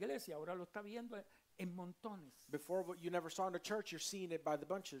en la iglesia, ahora lo está viendo en montones. Before, what you never saw in the church, you're seeing it by the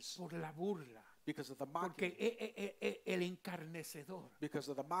bunches Por la burla. because of the mocking, Porque el encarnecedor because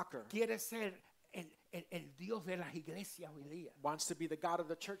of the mocker. quiere ser el Dios de las iglesias hoy día. Wants to be the God of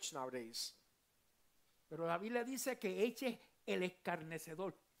the church nowadays. Pero la Biblia dice que eche el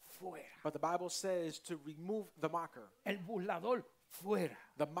escarnecedor fuera. But the Bible says to remove the mocker. El burlador fuera.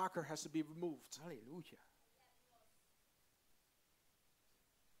 The mocker has to be removed. Aleluya.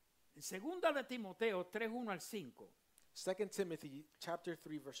 En segunda de Timoteo 3:1 al 5. 2 Timothy chapter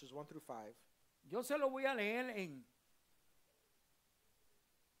 3 verses 1 through 5. Yo se lo voy a leer en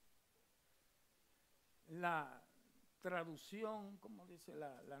la traducción, ¿cómo dice?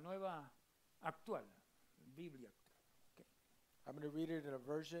 La nueva actual, Biblia actual. I'm going to read it in a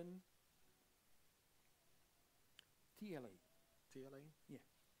version. TLA. TLA. Yeah.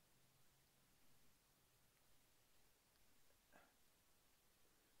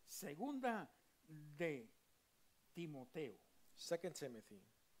 Segunda de Timoteo, 2 Timothy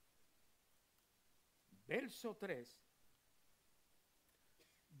verso 3,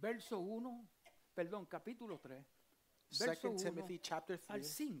 verso 1, perdón, capítulo 3, verso 2 1 Timothy chapter al 3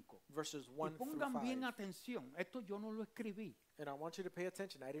 5. verses Y 1 through pongan bien 5. atención, esto yo no lo escribí. And I want you to pay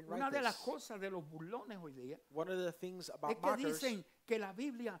attention. I didn't Una write de las this. cosas de los burlones hoy día One of the things es about que mockers, dicen que la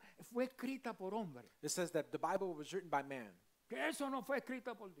Biblia fue escrita por hombres, it says that the Bible was written by man. que eso no fue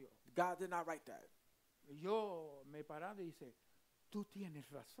escrito por Dios. God did not write that. Y yo me paraba y dice, tú tienes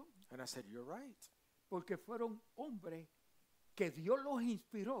razón, And I said, you're right. porque fueron hombres que Dios los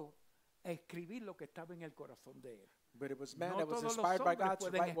inspiró a escribir lo que estaba en el corazón de él. But it was man No that was todos los inspired by hombres God to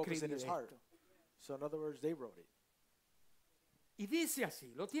pueden write what was in escribir his heart. esto. So in other words, they wrote it. Y dice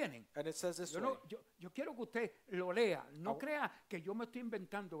así, lo tienen. And it says this Yo, way. yo quiero que usted lo lea, no Au- crea que yo me estoy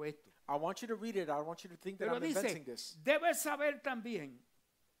inventando esto. I want you to read it. I want you to think that Pero I'm inventing dice, this. debes saber también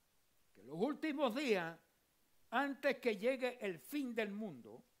que los últimos días, antes que llegue el fin del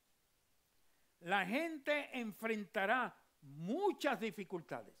mundo, la gente enfrentará muchas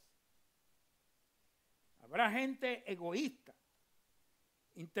dificultades. Habrá gente egoísta,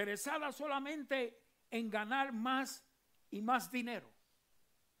 interesada solamente en ganar más y más dinero.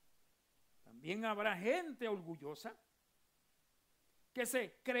 También habrá gente orgullosa que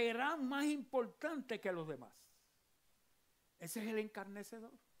se creerá más importante que los demás. Ese es el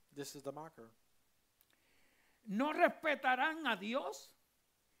encarnecedor. This is the mocker. no respetarán a Dios,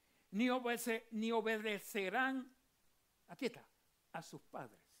 ni obedecerán, aquí está, a sus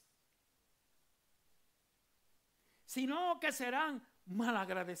padres, sino que serán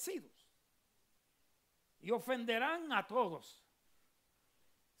malagradecidos y ofenderán a todos.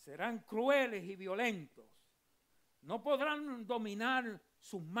 Serán crueles y violentos. No podrán dominar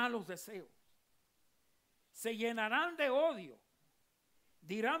sus malos deseos. Se llenarán de odio.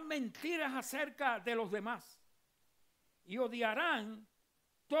 Dirán mentiras acerca de los demás. Y odiarán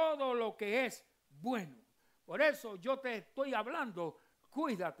todo lo que es bueno. Por eso yo te estoy hablando,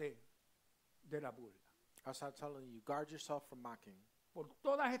 cuídate de la burla. As I'm telling you, guard yourself from mocking. Por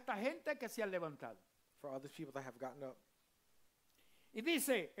toda esta gente que se han levantado. For other people that have gotten up. Y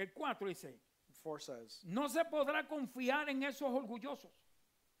dice, el 4 dice, 4 says, no se podrá confiar en esos orgullosos,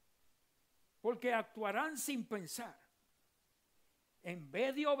 porque actuarán sin pensar. En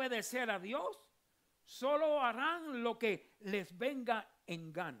vez de obedecer a Dios, solo harán lo que les venga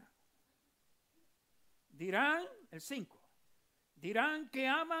en gana. Dirán, el 5, dirán que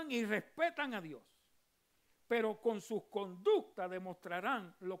aman y respetan a Dios, pero con sus conductas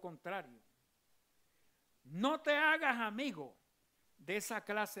demostrarán lo contrario. No te hagas amigo de esa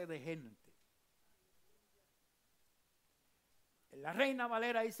clase de gente. La Reina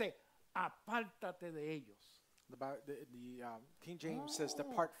Valera dice, apártate de ellos. The King James says,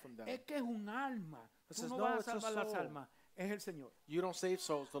 depart from them. Es que es un alma. Tú says, no no, vas a it's a salvar las soul. almas. Es el Señor. You don't save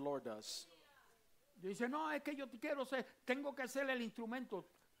souls, the Lord does. Dice, no, es que yo quiero ser, tengo que ser el instrumento.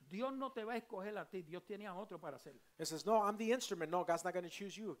 Dios no te va a escoger a ti. Dios tiene a otro para hacerlo. It says, no, I'm the instrument. No, God's not going to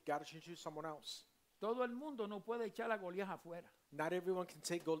choose you. God should choose someone else. Todo el mundo no puede echar a Goliat afuera. Not everyone can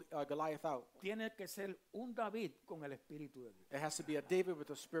take Goliath out. Tiene que ser un David con el Espíritu de Dios. It has to be a David with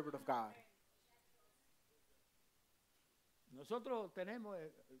the Spirit of God. Nosotros tenemos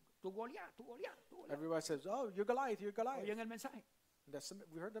tu Goliat, tu Goliat, tu Goliat. Everybody says, oh, you're Goliath, you're Goliath. Oyen el mensaje. And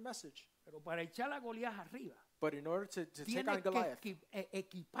we heard the message. Pero para echar a Goliat arriba, But in order to take tienes on Goliath, que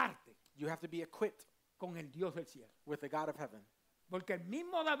equiparte you have to be equipped con el Dios del cielo. with the God of heaven. Porque el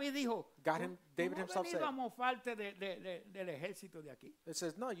mismo David dijo, David tú himself said, no mofarte del ejército de aquí. it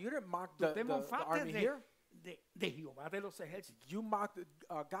says, no, you didn't mock Tú the te mofaste army here. de Jehová de los ejércitos. You mocked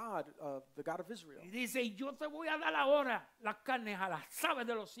God, the God of Israel. Y dice, y yo te voy a dar ahora las carnes a las aves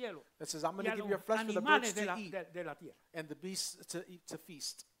de los cielos It says, I'm y going a to give los your flesh for the birds animales to eat de la tierra. and the beasts to eat, to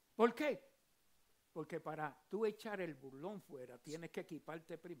feast. ¿Por qué? Porque para tú echar el burlón fuera, tienes que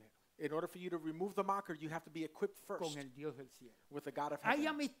equiparte primero In order for you to remove the mocker, you have to be equipped first con el Dios del cielo. with the God of Hay heaven.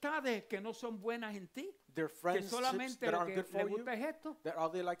 amistades que no son buenas en ti, Their que friendships solamente that lo aren't que good le for you, gusta es esto. that all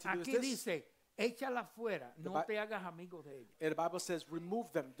they like to do is Aquí this. dice, échala fuera, no Bi- te hagas amigo de ellos. And the Bible says,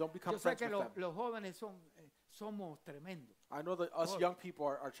 remove them. Don't become Yo sé friends que with them. los jóvenes somos tremendos. I know that us young people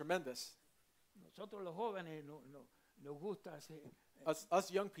are tremendous. Nosotros los jóvenes nos gusta hacer, Us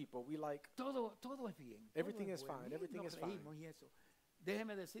young people, we like, todo es bien. todo Everything es is bueno, fine, y everything nos is fine. reímos y eso.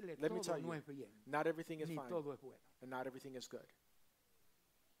 Déjeme decirle, Let me todo tell no you, es bien, not everything is ni fine todo es bueno. and not everything is good.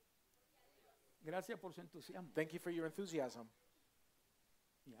 Gracias por su entusiasmo. Thank you for your enthusiasm.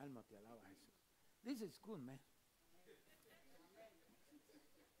 Mi alma te alaba, Jesús. This is good, man.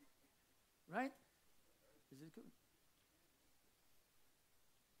 Right? This is good.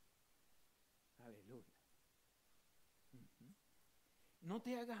 Aleluya. Ujú. No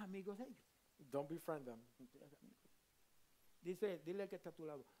te hagas amigos de ellos. Don't befriend them. No te hagas amigos. Dile al que está a tu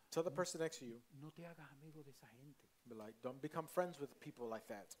lado, Tell the person next to you, no te hagas amigo de esa gente. be like, don't become friends with people like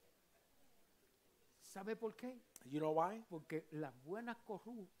that. ¿Sabe por qué? You know why? Porque las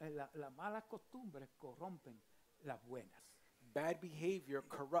las malas costumbres corrompen las buenas. Bad behavior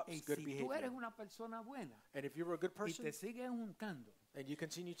corrupts Y good si tú eres behavior. una persona buena And if you're a good y person te sigues juntando and you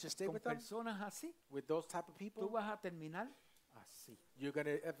continue to stay con with them, personas así, with those type of tú people, vas a terminar así. you're going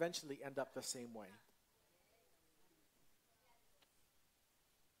to eventually end up the same way.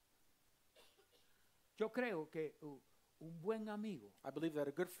 Yo creo que un buen amigo I believe that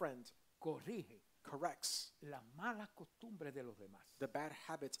a good friend corrige corrects las malas costumbres de los demás. the bad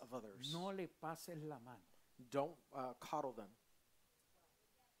habits of others. No le pases la mano. Don't coddle them.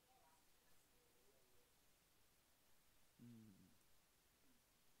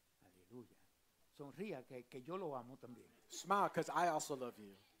 Aleluya. Sonría que yo lo amo también. Smile because I also love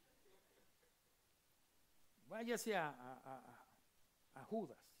you. Váyase a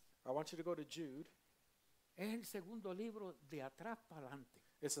Judas. I want you to go to Jude. Es el segundo libro de atrás para adelante.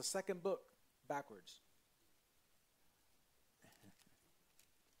 It's the second book backwards.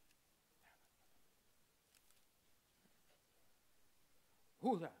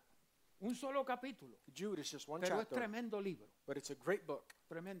 Judas, un solo capítulo, Jude is just one pero es chapter, tremendo libro, but it's a great book.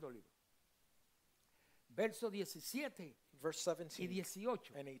 tremendo libro. versos 17 verse y 17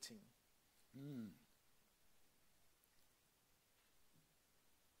 18. and 18.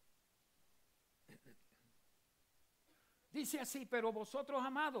 Dice así, pero vosotros,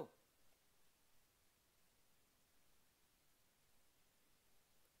 amados,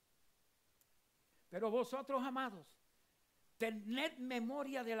 tened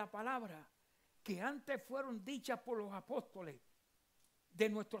memoria de la palabra que antes fueron dichas por los apóstoles de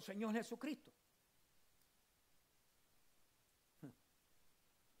nuestro Señor Jesucristo.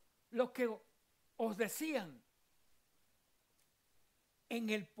 Los que os decían, en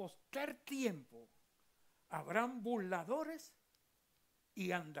el postrer tiempo habrán burladores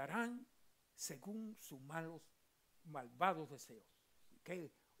y andarán según sus malvados deseos.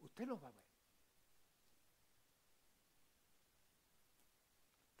 Que usted los va a ver.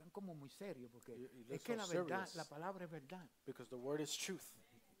 Están como muy serios porque es que la verdad, la palabra es verdad. Because the word is truth.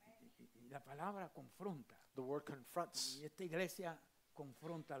 Y la palabra confronta. The word confronts. Y esta iglesia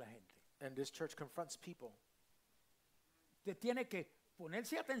confronta a la gente. And this church confronts people. Usted tiene que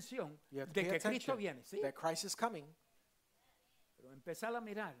ponerse atención You have to de pay que Cristo attention viene, ¿sí? that Christ is coming, Pero empezar a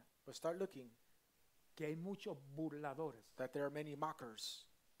mirar but start looking que hay muchos burladores that there are many mockers,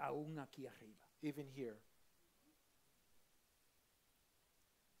 aún aquí arriba. even here.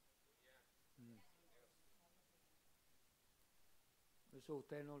 Eso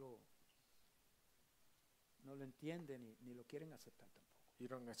usted no lo entiende ni lo quieren aceptar tampoco. You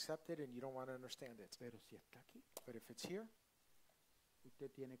don't accept it and you don't want to understand it. Pero si está aquí, But if it's here,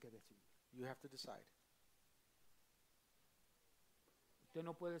 usted tiene que decidir. you have to decide. Usted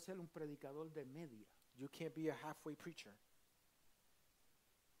no puede ser un predicador de media, You can't be a halfway preacher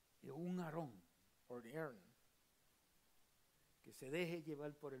de un Aarón or an Aaron que se deje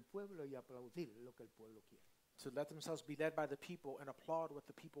llevar por el pueblo y aplaudir lo que el pueblo quiere. to let themselves be led by the people and applaud what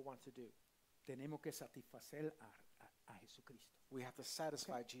the people want to do. Tenemos que satisfacer a Jesucristo. We have to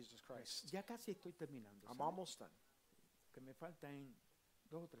satisfy Jesus Christ. Ya casi estoy terminando. I'm ¿sabe? almost done. Que me faltan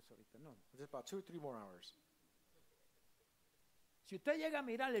 2 o 3 horitas. No. Just about 2 or 3 more hours. Si usted llega a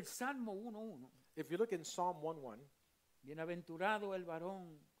mirar el Salmo 1:1, If you look in Psalm 1:1, bienaventurado el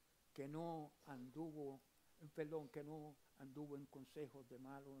varón que no anduvo, que no anduvo en consejos de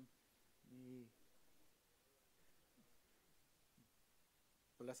malos,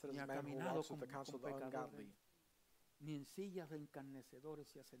 blessed is ni the ha man who caminado walks with the con counsel of the pecadores, ungodly, ni en sillas de encarnecedores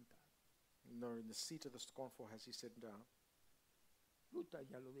se ha sentado. nor in the seat of the scornful has he sit down. Puta,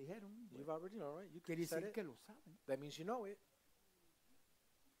 ya lo dijeron. You've already know, right? You Quiere said decir it. que lo saben. That means you know it.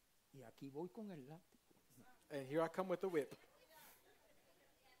 Y aquí voy con el látigo. And here I come with the whip.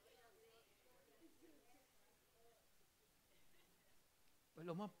 Pues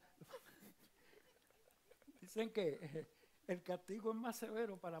lo más dicen que el castigo es más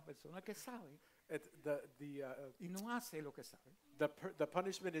severo para la persona que sabe y no hace lo que sabe. The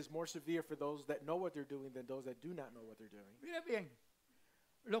punishment is more severe for those that know what they're doing than those that do not know what they're doing. Mire bien,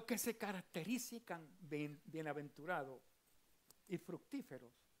 los que se caracterizan bienaventurados y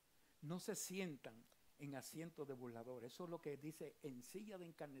fructíferos no se sientan en asientos de burladores. Eso es lo que dice, en silla de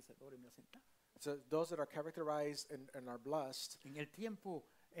encarnecedores me ha sentado. So those that are characterized and are blessed, En el tiempo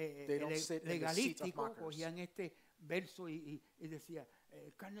don't sit in the seat of legalístico mockers. cogían este verso y decía,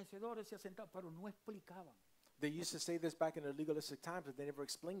 encarnecedores se ha sentado, pero no explicaban. they used to say this back in the legalistic times, but they never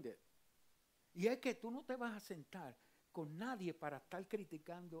explained it. Y es que tú no te vas a sentar con nadie para estar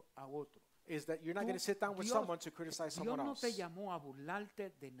criticando a otro. Is that you're not Tú- going to sit down with Dios- someone to criticize Dios someone no else. te llamó a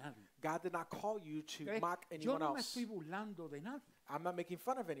burlarte de nadie. God did not call you to ¿Ok? mock Yo anyone no me else. estoy burlando de nadie. I'm not making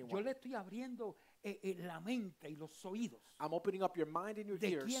fun of Yo anyone. le estoy abriendo la mente y los oídos I'm opening up your mind and your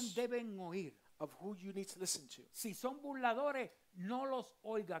de quién ears deben oír. of who you need to listen to. Si son burladores, no los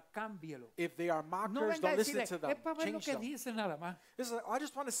oiga, cámbielo. If they are No mockers, venga a don't listen decirle, to es them. para ver lo Change que them. dicen nada más. This is like, I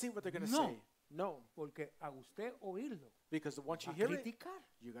just want to see what they're going to No. say. No, Porque a usted oírlo, because once you a hear it, criticar.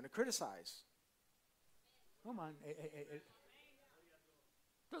 you're going to criticize. No, man,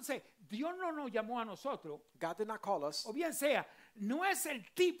 Entonces, Dios no nos llamó a nosotros, God did not call us. o bien sea, no es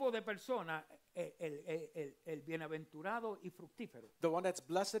el tipo de persona el bienaventurado y fructífero, The one that's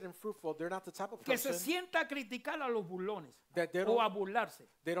blessed and fruitful, they're not the type of que se person sienta a criticar a los burlones that they o a don't, burlarse,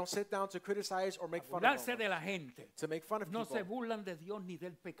 they don't sit down to criticize or make a fun of burlarse them, de la gente. to make fun of No se people. burlan de Dios ni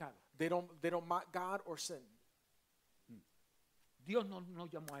del pecado. They don't mock God or sin. Dios no nos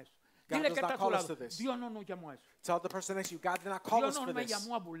llamó a eso. God Dile does que not está a su call us lado. to this. Dios no nos llamó a eso. Tell the person next to you, God did not call Dios us no for me this.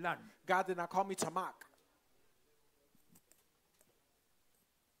 llamó a burlarme. God did not call me to mock.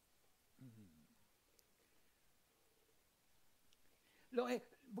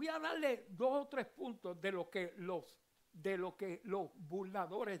 Voy a darle 2 o 3 puntos de lo que los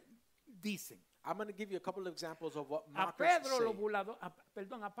burladores dicen. I'm going to give you a couple of examples of what A mockers Pedro, say.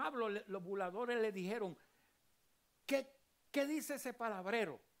 a Pablo, los burladores le dijeron, ¿qué dice ese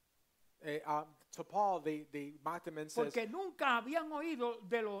palabrero? To Paul, they mocked him and says, Porque nunca habían oído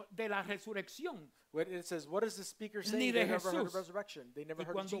de la resurrección. when it says, what does the speaker say? Ni They de never heard of Jesús. resurrection. They never Y heard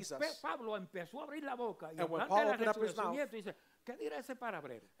of cuando Jesus. Pablo empezó a abrir la boca y And when hablar Paul de la opened up his resurrección, mouth- y esto, dice, ¿qué dirá ese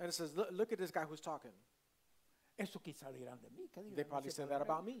palabrero? And it says, look at this guy who's talking. Eso quizá dirán de mí. ¿Qué dirán They de probably ese said that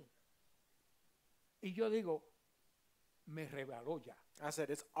palabrero? about me. Y yo digo, me rebaló ya, I said,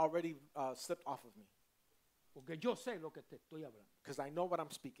 it's already slipped off of me porque yo sé lo que te estoy hablando. because I know what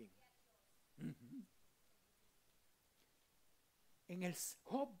I'm speaking. En el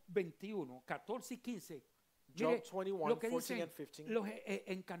Job 21, 14 y 15, Job mire 21, lo que 14 dicen and 15. los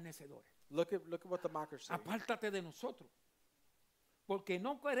encarnecedores. Look at what the mockers say. Apártate de nosotros, porque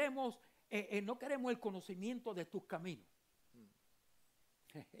no queremos el conocimiento de tus caminos.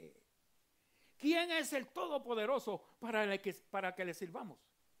 ¿Quién es el Todopoderoso para que le sirvamos?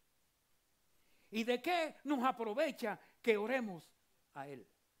 ¿Y de qué nos aprovecha que oremos a Él?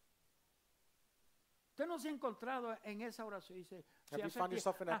 Usted no se ha encontrado en esa oración. Dice, Have you found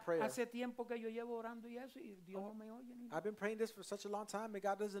yourself in that prayer? hace tiempo que yo llevo orando y eso, y Dios no me oye. Ni nada. I've been praying this for such a long time and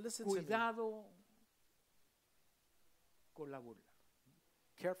God doesn't listen to me. Cuidado con la burla.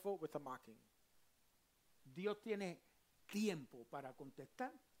 Careful with the mocking. Dios tiene tiempo para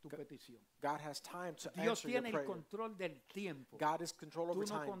contestar tu petición. God has time to Dios answer your tiene el prayer. control del tiempo. God is control Tú over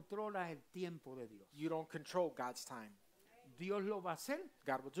no time. controlas el tiempo de Dios. You don't control God's time. Dios lo va a hacer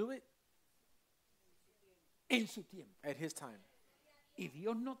God will do it en su tiempo. at His time. Y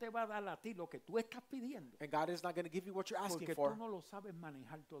Dios no te va a dar a ti lo que tú estás pidiendo, And God is not going to give you what you're asking porque for tú no lo sabes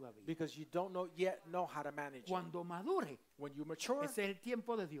manejar todavía. because you don't know how to manage it. Cuando madure, When you mature, ese es el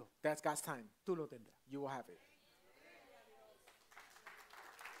tiempo de Dios. that's God's time. Tú lo tendrás. You will have it.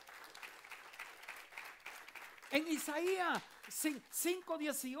 En Isaías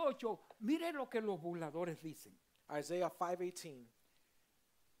 5:18, mire lo que los burladores dicen. Isaiah 5:18.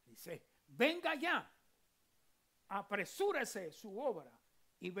 Dice, venga ya, apresúrese su obra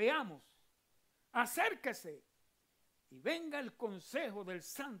y veamos, acérquese y venga el consejo del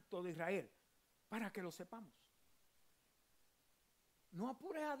Santo de Israel para que lo sepamos. No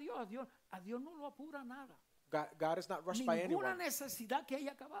apures a Dios no lo apura nada. God is not rushed by Ninguna anyone. necesidad que hay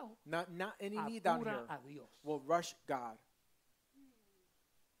acá abajo Not any need down apura here a Dios. will rush God.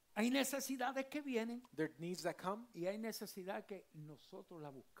 Hay necesidades que vienen There are needs that come y hay necesidades que nosotros la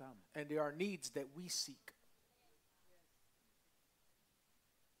buscamos. and there are needs that we seek.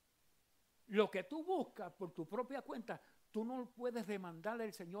 Lo que tú buscas por tu propia cuenta, tú no puedes demandarle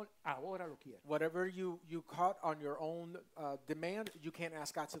al Señor, ahora lo quiero. Whatever you caught on your own demand, you can't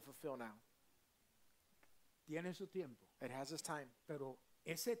ask God to fulfill now. Tiene su tiempo, It has its time. pero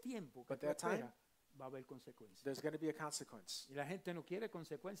ese tiempo que But tú that time, esperas va a haber consecuencias. There's going to be a consequence. Y la gente no quiere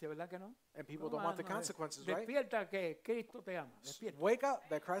consecuencias, ¿verdad que no? And people No, don't want the no, consequences, right? Despierta que Cristo te ama. Despierta. Wake up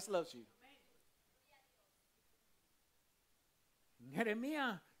that Christ loves you.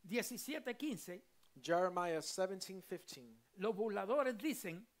 Jeremías 17:15, Jeremiah 17:15. los burladores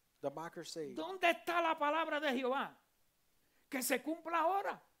dicen, The mockers say, ¿dónde está la palabra de Jehová? Que se cumpla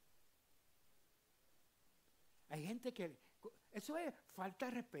ahora. Hay gente que, eso es falta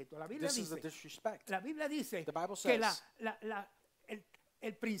de respeto. La Biblia this is a dice, disrespect. la Biblia dice The Bible que says,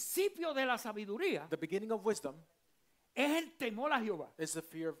 el principio de la sabiduría the beginning of wisdom es el temor a Jehová. is the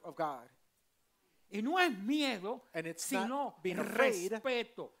fear of God. Y no es miedo, And it's sino not being afraid,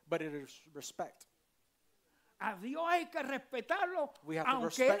 respeto. but it is respect. A Dios hay que respetarlo, We have to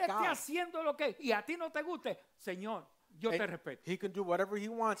aunque Él respect esté God. haciendo lo que y a ti no te guste. Señor, yo te And respeto. He can do whatever He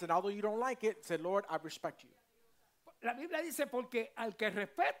wants, and although you don't like it, say, Lord, I respect you. La Biblia dice, porque al que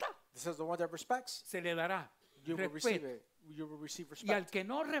respeta, This says the one that respects, se le dará you will receive respeto. it. You will receive Y al respect. que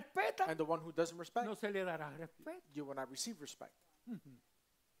no respeta, And the one who doesn't respect, no se le dará respeto. you will not receive respect.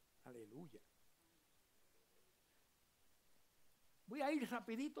 Aleluya. Voy a ir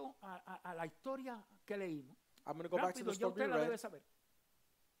rapidito a la historia que leímos. I'm going to go back to Rápido, the ya story usted we la debe read. saber.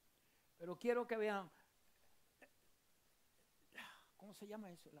 Pero quiero que vean, ¿cómo se llama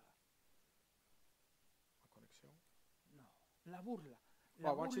eso? No, la burla.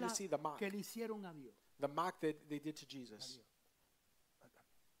 Well, I want you to see the mock. Que le hicieron a Dios. The mock that they did to Jesus.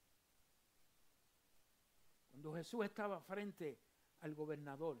 Cuando Jesús estaba frente al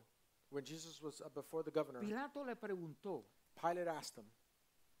gobernador, When Jesus was before the governor, Pilato le preguntó, Pilate asked him,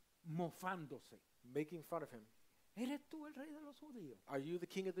 mofándose, making fun of him, ¿eres tú el rey de los judíos? are you the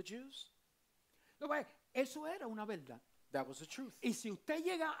king of the Jews? No, eso era una verdad. That was the truth. Y si usted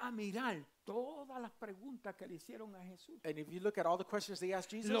llega a mirar todas las preguntas que le hicieron a Jesús, And if you look at all the questions they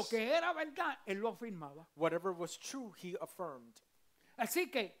asked lo Jesus, que era verdad, él lo afirmaba. whatever was true, he affirmed. Así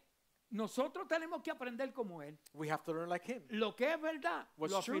que nosotros tenemos que aprender como él. We have to learn like him. Lo que es verdad,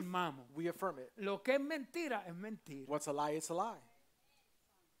 What's lo truth, afirmamos. we affirm it. Lo que es mentira, es mentira. What's a lie, it's a lie.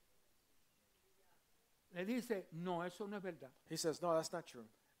 Le dice, no, eso no es verdad. He says, no, that's not true.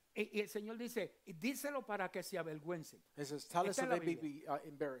 Y el Señor dice, díselo para que se avergüencen. He says, tell us Esta so es la they may be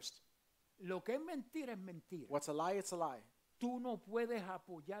embarrassed. Lo que es mentira es mentira. What's a lie, it's a lie. Tú no puedes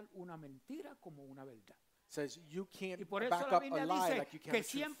apoyar una mentira como una verdad. Says you can't Y por eso back la up a Biblia lie dice like you can que a truth.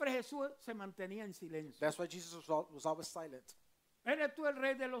 siempre Jesús se mantenía en silencio. That's why Jesus was always silent. ¿Eres tú el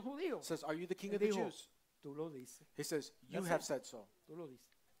rey de los judíos? Says, are you the king Él of the dijo, Jews? tú lo dices, He says, you That's have it. said so. tú lo dices,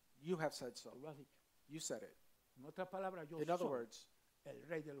 You have said so. tú lo has dicho. You said it. En otras palabras, yo In other soy words, el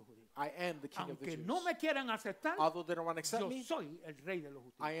rey de los judíos. I am the king of the Aunque Jews. no me quieran aceptar, Although they don't want to accept yo me, soy el rey de los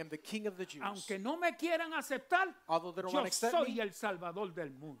I judíos. am the king of the Jews. Aunque no me quieran aceptar, Although they don't yo want to accept soy me, el salvador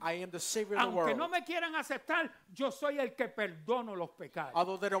del mundo. I am the savior of the Aunque world. no me quieran aceptar, yo soy el que perdono los pecados.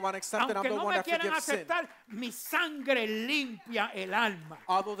 Although they don't want to accept it, I'm Aunque the no one me that quieran forgives sin. aceptar, mi sangre limpia el alma.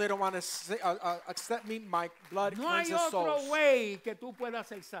 Although they don't want to accept me, my blood No hay cleanses otro souls. way que tú puedas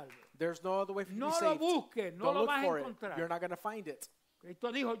ser salvo. There's no other way for you to No be lo saved. busques, no Don't lo look vas a for it. encontrar. You're not going to find it.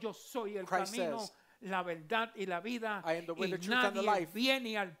 Cristo dijo, yo soy el Christ camino, says, la verdad y la vida. I am the way, Y the truth, and the nadie life.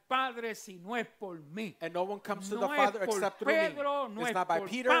 viene al Padre si no es por mí. And no one comes to No the es Father por except through Pedro, me. no It's es not by por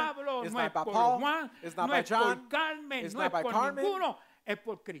Peter. Pablo, It's no not es by por Paul. Juan, It's not no by es John. por Carmen, It's no not es by por Carmen. ninguno, es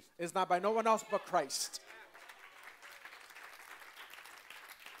por Cristo. It's not by no one else but Christ.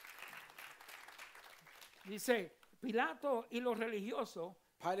 Dice Pilato y los religiosos,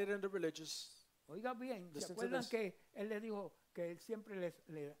 Pilate and the religious, oiga bien, ¿se Listen to acuerdan this. que él le dijo que él siempre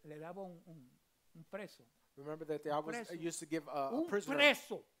le daba un preso? remember that they always preso. used to give a Un prisoner,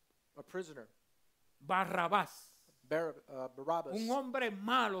 preso, a prisoner, Barrabás, Barabbas. un hombre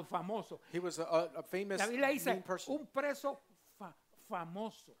malo, famoso. He was a famous La Biblia mean dice, person. un preso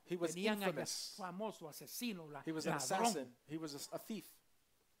famoso. He was Tenían allá, infamous. famoso, asesino, He was an ladrón. assassin. He was a thief.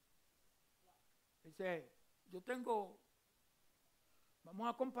 Dice, yo tengo, vamos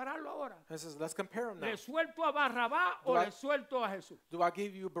a compararlo ahora. He says, let's compare him now. ¿Le suelto a Barrabás o Do I- le suelto a Jesús? Do I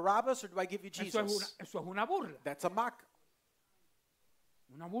give you Barabbas or do I give you Eso Jesus? es una burla, That's a mock.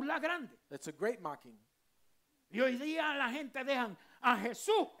 una burla grande. That's a great mocking. Y hoy día la gente dejan a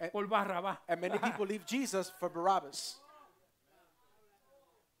Jesús por Barrabás. And many people leave Jesus for Barabbas.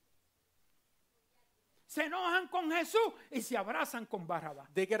 Se enojan con Jesús y se abrazan con Barrabás.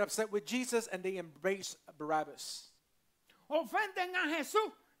 They get upset with Jesus and they embrace Barabbas. Ofenden a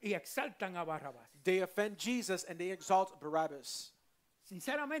Jesús y exaltan a Barrabás. They offend Jesus and they exalt Barabbas.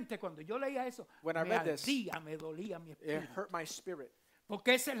 Sinceramente, cuando yo leía eso, When I me read this, ardía, me dolía mi It espíritu. hurt my spirit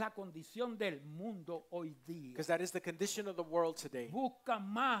Porque esa es la condición del mundo hoy día. because that is the condition of the world today. Buscan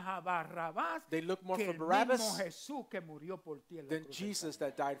más a Barrabás They look more que for el mismo Barabbas Jesús que murió por ti en la than cruz del Jesus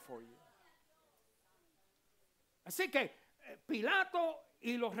that died for you. Así que Pilato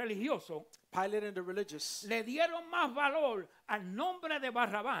y los religiosos Pilate and the religious, le dieron más valor al nombre de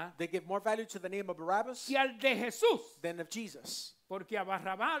Barrabás they give more value to the name of Barabbas que al de Jesús, than of Jesus porque a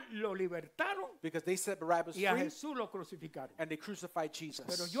Barrabás lo libertaron because they set Barabbas y a free Jesús lo crucificaron. and they crucified Jesus.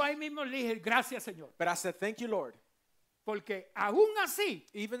 Pero yo ahí mismo le dije, gracias Señor, But I said, thank you, Lord. porque aún así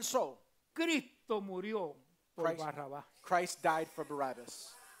Even so, Cristo murió por Christ- Barrabás. Christ died for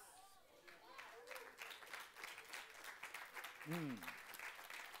Barabbas.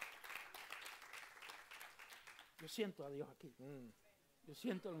 Yo siento a Dios aquí. Yo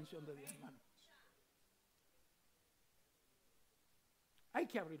siento la unción de Dios, hermano. Hay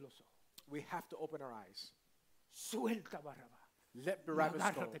que abrir los ojos. We have to open our eyes. Suelta a Barrabás. Let Y Barabbas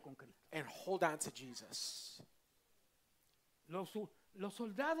go agárrate con Cristo. and hold on to Jesus. Los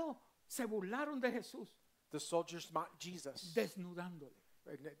soldados se burlaron de Jesús, The soldiers mocked Jesus, desnudándole.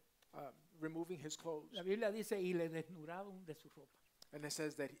 removing his clothes. La Biblia dice, y le desnudaron de su ropa. And it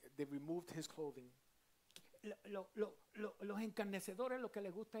says that they removed his clothing. Los encarnecedores lo que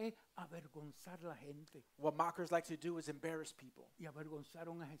les gusta es avergonzar a la gente. What mockers like to do is embarrass people. Y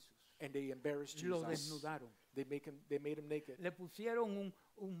avergonzaron a Jesús. And they embarrassed Lo Jesus. desnudaron. They made him naked. Le pusieron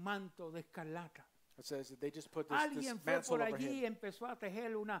un manto de escarlata. It says that they just put this Alguien fue mantle por over allí y him. empezó a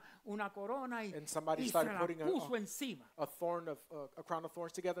tejer una corona y And somebody se started la putting puso encima. a crown of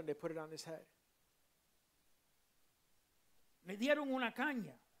thorns together and they put it on his head. Le dieron una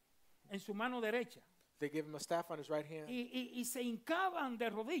caña en su mano derecha They gave him a staff on his right hand y se hincaban de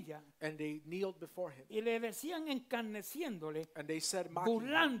rodillas and they kneeled before him. y le decían encarneciéndole, And they said, mocking him.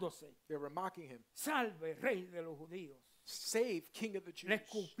 burlándose, They were mocking him. salve, rey de los judíos. save King of the Le Jews.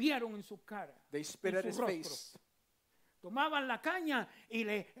 escupieron en su cara, They spit en at su his rostro. face. Tomaban la caña y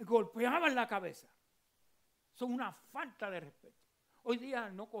le golpeaban la cabeza. Son una falta de respeto. Hoy día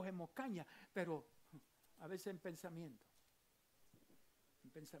no cogemos caña, pero a veces en pensamiento.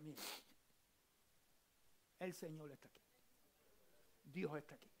 En pensamiento. El Señor está aquí. Dios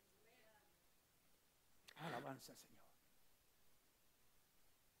está aquí. Alabanza al Señor.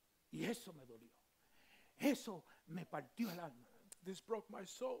 Y eso me dolió. Eso me partió el alma. This broke my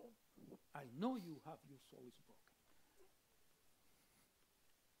soul. I know you have your soul is broken.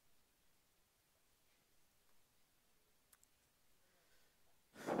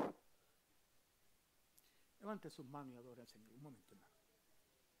 Levante sus manos y adore al Señor. Un momento, hermano.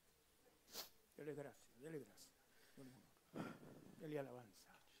 Dele gracias, dele gracias. Dele alabanza.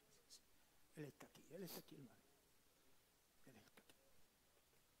 Él está aquí, hermano. Él está aquí.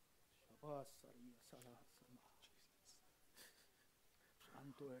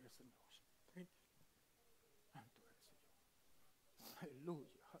 Santo eres, Señor. Santo eres, Señor. Aleluya,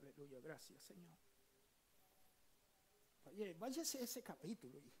 aleluya. Gracias, Señor. Váyase a ese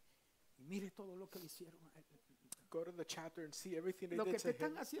capítulo y mire todo lo que le hicieron a él. Go to the chapter and see everything they Lo que did te to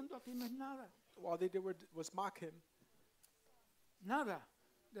him. están haciendo a ti no es nada. All they did was mock him. Nada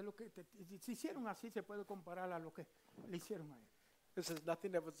de lo que te hicieron así se puede comparar a lo que le hicieron a él. It says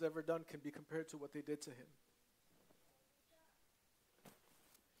nothing that was ever done can be compared to what they did to him.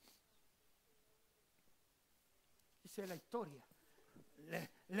 Dice la historia.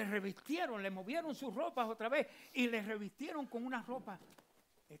 Le revistieron, le movieron sus ropas otra vez y le revistieron con una ropa.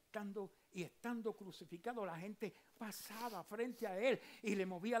 Estando crucificado, la gente pasaba frente a él y le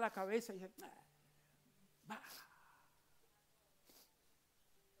movía la cabeza y decía, bah.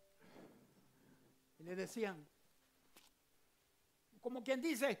 Y le decían, como quien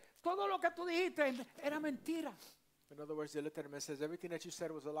dice, todo lo que tú dijiste era mentira. In other words, they looked at him and says, everything that you said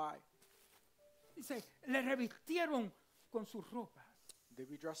was a lie. Dice, le revistieron con sus ropas. They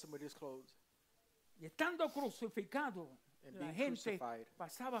redressed him with his clothes. Y estando crucificado, And la being gente crucified.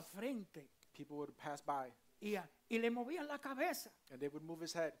 pasaba frente People would pass by y le movían la cabeza and they would move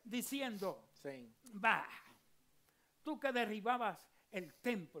his head, diciendo, saying, bah, tú que derribabas el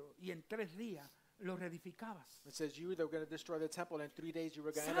templo y en 3 días lo reedificabas. it says, you that were going to destroy the temple and in 3 days you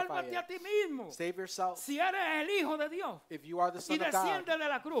were going to edify Sálvate a it. ti mismo. Save yourself. Si eres el Hijo de Dios If you are the y Son of God, desciende de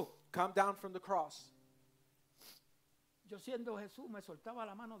la cruz. come down from the cross. Yo siendo Jesús me soltaba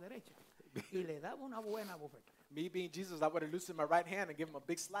la mano derecha y le daba una buena bofetada Me being Jesus, I would have loosened my right hand and given him a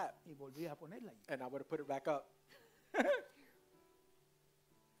big slap, y volvía a ponerla ahí. and I would have put it back up.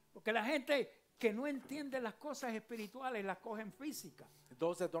 Porque la gente que no entiende las cosas espirituales las cogen físicas.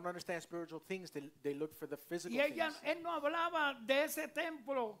 Those that don't understand spiritual things, they look for the physical Y things. él no hablaba de ese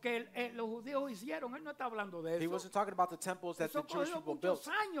templo que los judíos hicieron. Él no está hablando de He eso. wasn't talking about the temples that the Eso Jewish cogió people built. muchos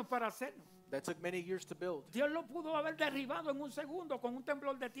años para hacerlo. That took many years to build. Dios lo pudo haber derribado en un segundo con un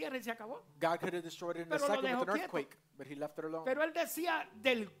temblor de tierra y se acabó. God could have destroyed it in a Pero lo second dejó with an quieto. earthquake, but he left it alone. Pero él decía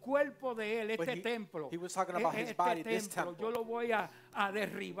del cuerpo de él, But este templo. he was talking about his Este body, this templo, temple. yo lo voy a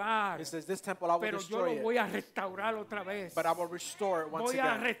derribar. He says, this temple I will Pero yo destroy lo voy it, a restaurar otra vez. but I will restore it once Voy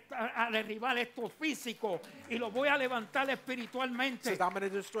a, again. a derribar esto físico y lo voy a levantar He espiritualmente. says, I'm going to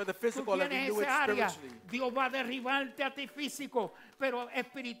destroy the Tú physical and tienes renew it esa área, spiritually. Dios va a derribarte a ti físico, pero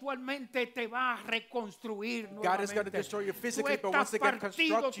espiritualmente te va a reconstruir God is going to nuevamente. destroy you Tú physically, but estás once again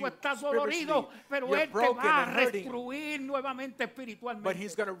partido, construct tú you estás dolorido, spiritually. pero You're Él te broken va a and hurting, reconstruir nuevamente but espiritualmente.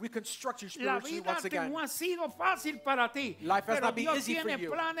 he's going to reconstruct you La spiritually vida once again. no ha sido fácil para ti, Life has pero not been Dios easy for tiene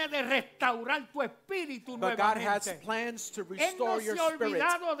you. planes de restaurar tu espíritu But God has nuevamente. plans to Él no restore se your ha spirit.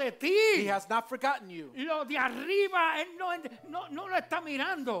 olvidado de He ti. has not forgotten you. Lo de arriba, Él no lo está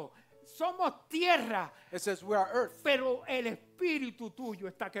mirando. Somos tierra, It says we are earth, pero el espíritu tuyo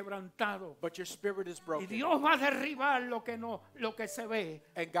está quebrantado. but your spirit is Y broken. Dios va a derribar lo que se ve,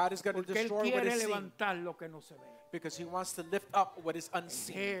 And God is going to porque Él destroy what quiere is seen levantar lo que no se ve. because he wants to lift up what is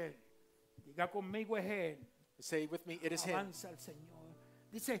unseen. Él, diga conmigo, es Él. Say with me, it is him. Avanza al Señor.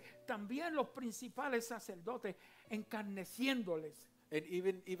 Dice, también los principales sacerdotes encarneciéndoles And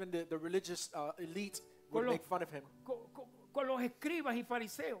even the religious elite would Con lo- make fun of him. con los escribas y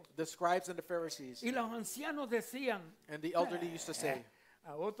fariseos. The scribes and the Pharisees Y los ancianos decían, and the elderly used to say,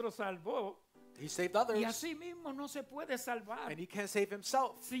 a otros salvó, he saved y others así mismo no se puede salvar. and he can't save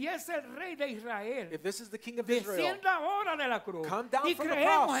himself. Si es el rey de Israel, If this is the king of Israel, descienda ahora de la cruz come down y from the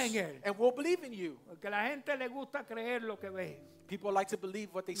creemos cross en Él. and we'll believe in you. Porque a la gente le gusta creer lo que ve. People like to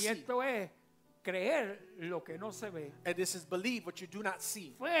believe what they Y see. esto es creer lo que no se ve. And this is believe what you do not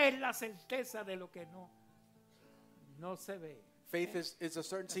see. Fe es la certeza de lo que no se ve. Faith is a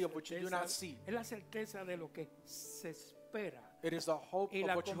certainty of what you do not see. Es la certeza de lo que se espera It is the hope y of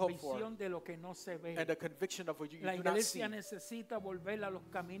la what you hope for convicción de lo que no se ve. and the conviction of what you La do not see. iglesia necesita volver a los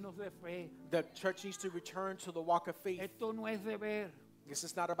caminos de fe. The church needs to return to the walk of faith. Esto no es de ver, This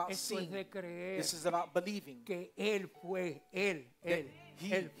is not about esto es seeing. de creer This is about believing. que Él fue el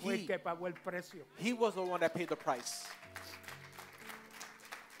que pagó el precio. He was the one that paid the price.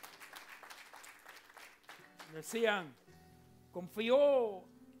 Decían, confió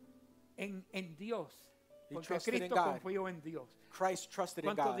en Dios, He porque trusted in Cristo God. confió en Dios. Christ trusted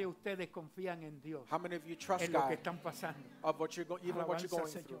in ¿Cuántos de God. ustedes confían en Dios? How many of you trust En lo que God están pasando. of what you're even what you're Alabanza al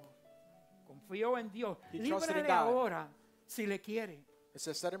going through? Señor. Confió en Dios. He trusted in Líbrale God. ahora si le quiere, It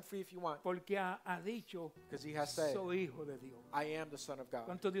says, set him free if you want, porque ha dicho, because he has said, soy hijo de Dios. I am the Son of God.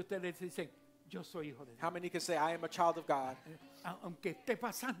 ¿Cuántos de ustedes dicen, yo soy hijo de Dios? How many can say, I am a child of God? Aunque esté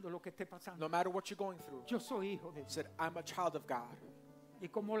pasando lo que esté pasando, No matter what you're going through. yo soy hijo de Dios. Said, I'm a child of God. Y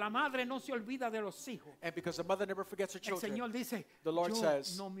como la madre no se olvida de los hijos, And because the mother never forgets her el children, Señor dice, the Lord yo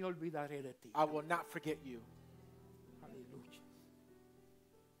says, no me olvidaré de ti. I will not forget you. Aleluya.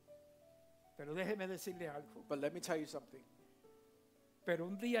 Pero déjeme decirle algo. But let me tell you something. Pero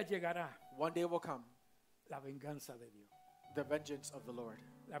un día llegará One day will come, la venganza de Dios. the vengeance of the Lord.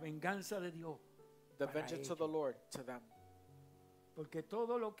 La venganza de Dios. The Para vengeance ellos. of the Lord to them. Porque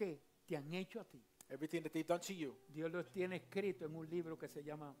todo lo que te han hecho a ti, Everything that they've done to you, Dios lo tiene escrito en un libro que se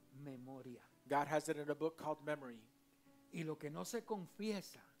llama Memoria. God has it in a book called Memory. Y lo que no se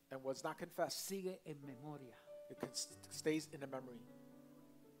confiesa And what's not confessed, sigue en memoria. it stays in the memory.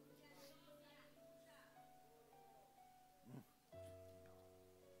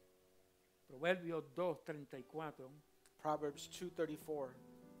 Proverbios 2:34 Proverbs 2:34.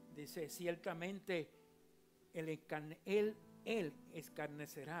 dice, ciertamente él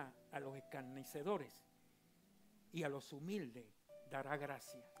escarnecerá a los escarnecedores y a los humildes dará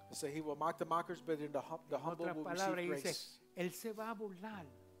gracia. So he will mock the mockers, but in the En humble otras will palabras, receive dice, grace. él se va a burlar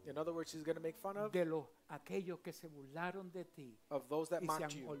In other words, he's going to make fun of de aquellos que se burlaron de ti those that y se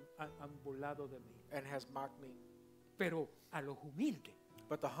mocked you han burlado de mí. and has mocked me. Pero a los humildes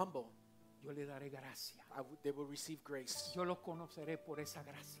But the humble, yo le daré gracia. they will receive grace. Yo los conoceré por esa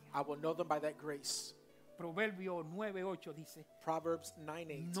gracia. I will know them by that grace. Proverbio 9:8 dice, Proverbs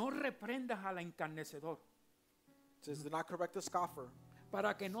 9:8 no reprendas al encarnecedor says, do not correct the scoffer,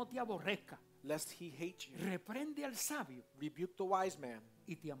 para que no te aborrezca. lest he hate you. Reprende al sabio Rebuke the wise man,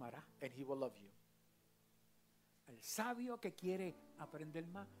 y te amará. and he will love you. El sabio que quiere aprender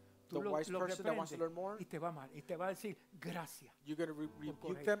más, The tú lo wise person that wants to reprendes learn more, y te va a amar y te va a decir gracias. you're going to por rebuke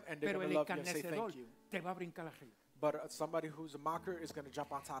corregir. them, and they're Pero going el to love you and say encarnecedor thank you. te va a brincar arriba. But somebody who's a mocker is going to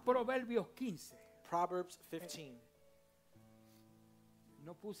jump on top of you. Proverbios 15. Proverbs 15.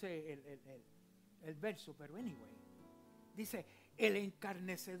 No puse el verso, pero anyway. Dice, el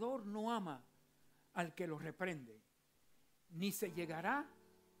encarnecedor no ama al que lo reprende, ni se llegará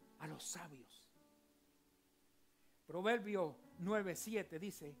a los sabios. Proverbio 9:7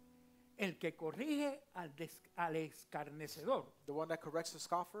 dice, el que corrige al escarnecedor The one that corrects the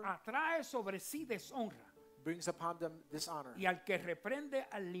scoffer atrae sobre sí deshonra, brings upon them dishonor. y al que reprende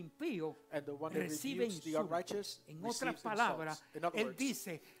al impío And the one that recibe rebukes the insulto. unrighteous En receives otras palabras, insults. In other él words,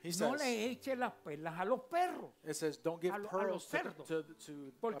 dice, he no says, le eche las perlas a los perros, it says, don't give a los pearls cerdos,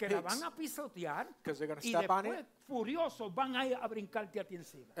 to porque la van pigs, a pisotear because they're going to y step on después it, furiosos van a ir a brincarte a ti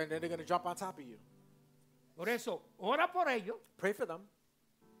encima. and then they're going to jump on top of you. Por eso, ora por ellos, Pray for them,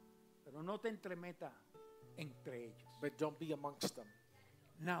 pero no te entremetas entre ellos. but don't be amongst them.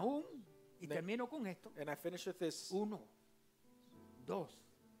 Nahum, y Ne- termino con esto, And I finish with this. 1, 2,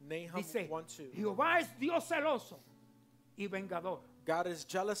 Nahum dice, 1:2. Jehová es Dios celoso y vengador. God is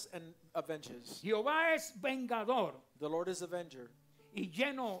jealous and avenges. Jehová es vengador The Lord is avenger y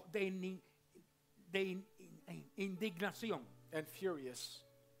lleno de indignación. and furious.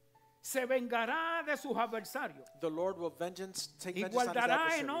 Se vengará de sus adversarios The Lord will take y vengeance on his guardará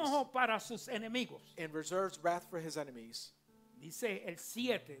adversaries enojo para sus enemigos. and reserves wrath for his enemies. Dice el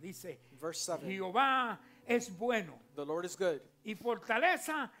 7, dice, Verse 7. Jehová es bueno The Lord is good, y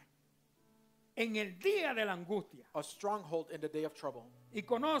fortaleza en el día de la angustia, a stronghold in the day of trouble, y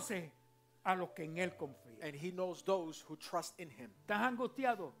conoce a los que en él confían. and he knows those who trust in him. ¿Estás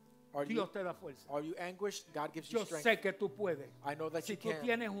angustiado? Are Dios you- te da fuerza. Are you anguished? God gives you Yo strength. sé que tú puedes. I know that Si you tú can.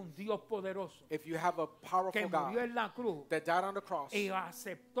 tienes un Dios poderoso If you have a que powerful murió God en la cruz that died on the cross y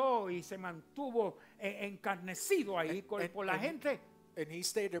aceptó y se mantuvo encarnecido ahí por la gente, and he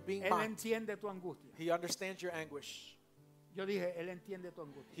stayed there being Él mocked, entiende tu angustia. he understands your anguish. Yo dije, Él entiende tu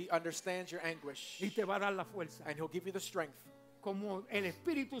angustia He understands your anguish, y te va a dar la fuerza. and he'll give you the strength. como el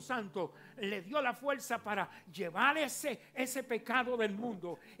Espíritu Santo le dio la fuerza para llevar ese pecado del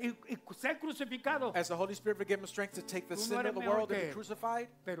mundo y ser crucificado, As the Holy Spirit will give him strength to take the tú sin no of eres the mejor world and que be él, crucified,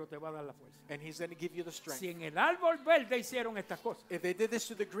 pero te va a dar la fuerza. and he's going to give you the strength. Si en el árbol verde hicieron estas cosas, If they did this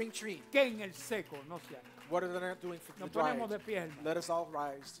to the green tree, que en el seco no se haga. what are they not doing for the Nos dry? ponemos de pie, hermano. Let us all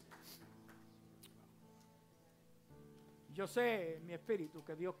rise. Yo sé en mi espíritu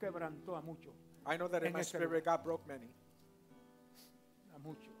que Dios quebrantó a muchos, I know that in En my este spirit God broke many.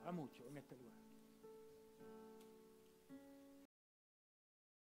 a muchos en este lugar.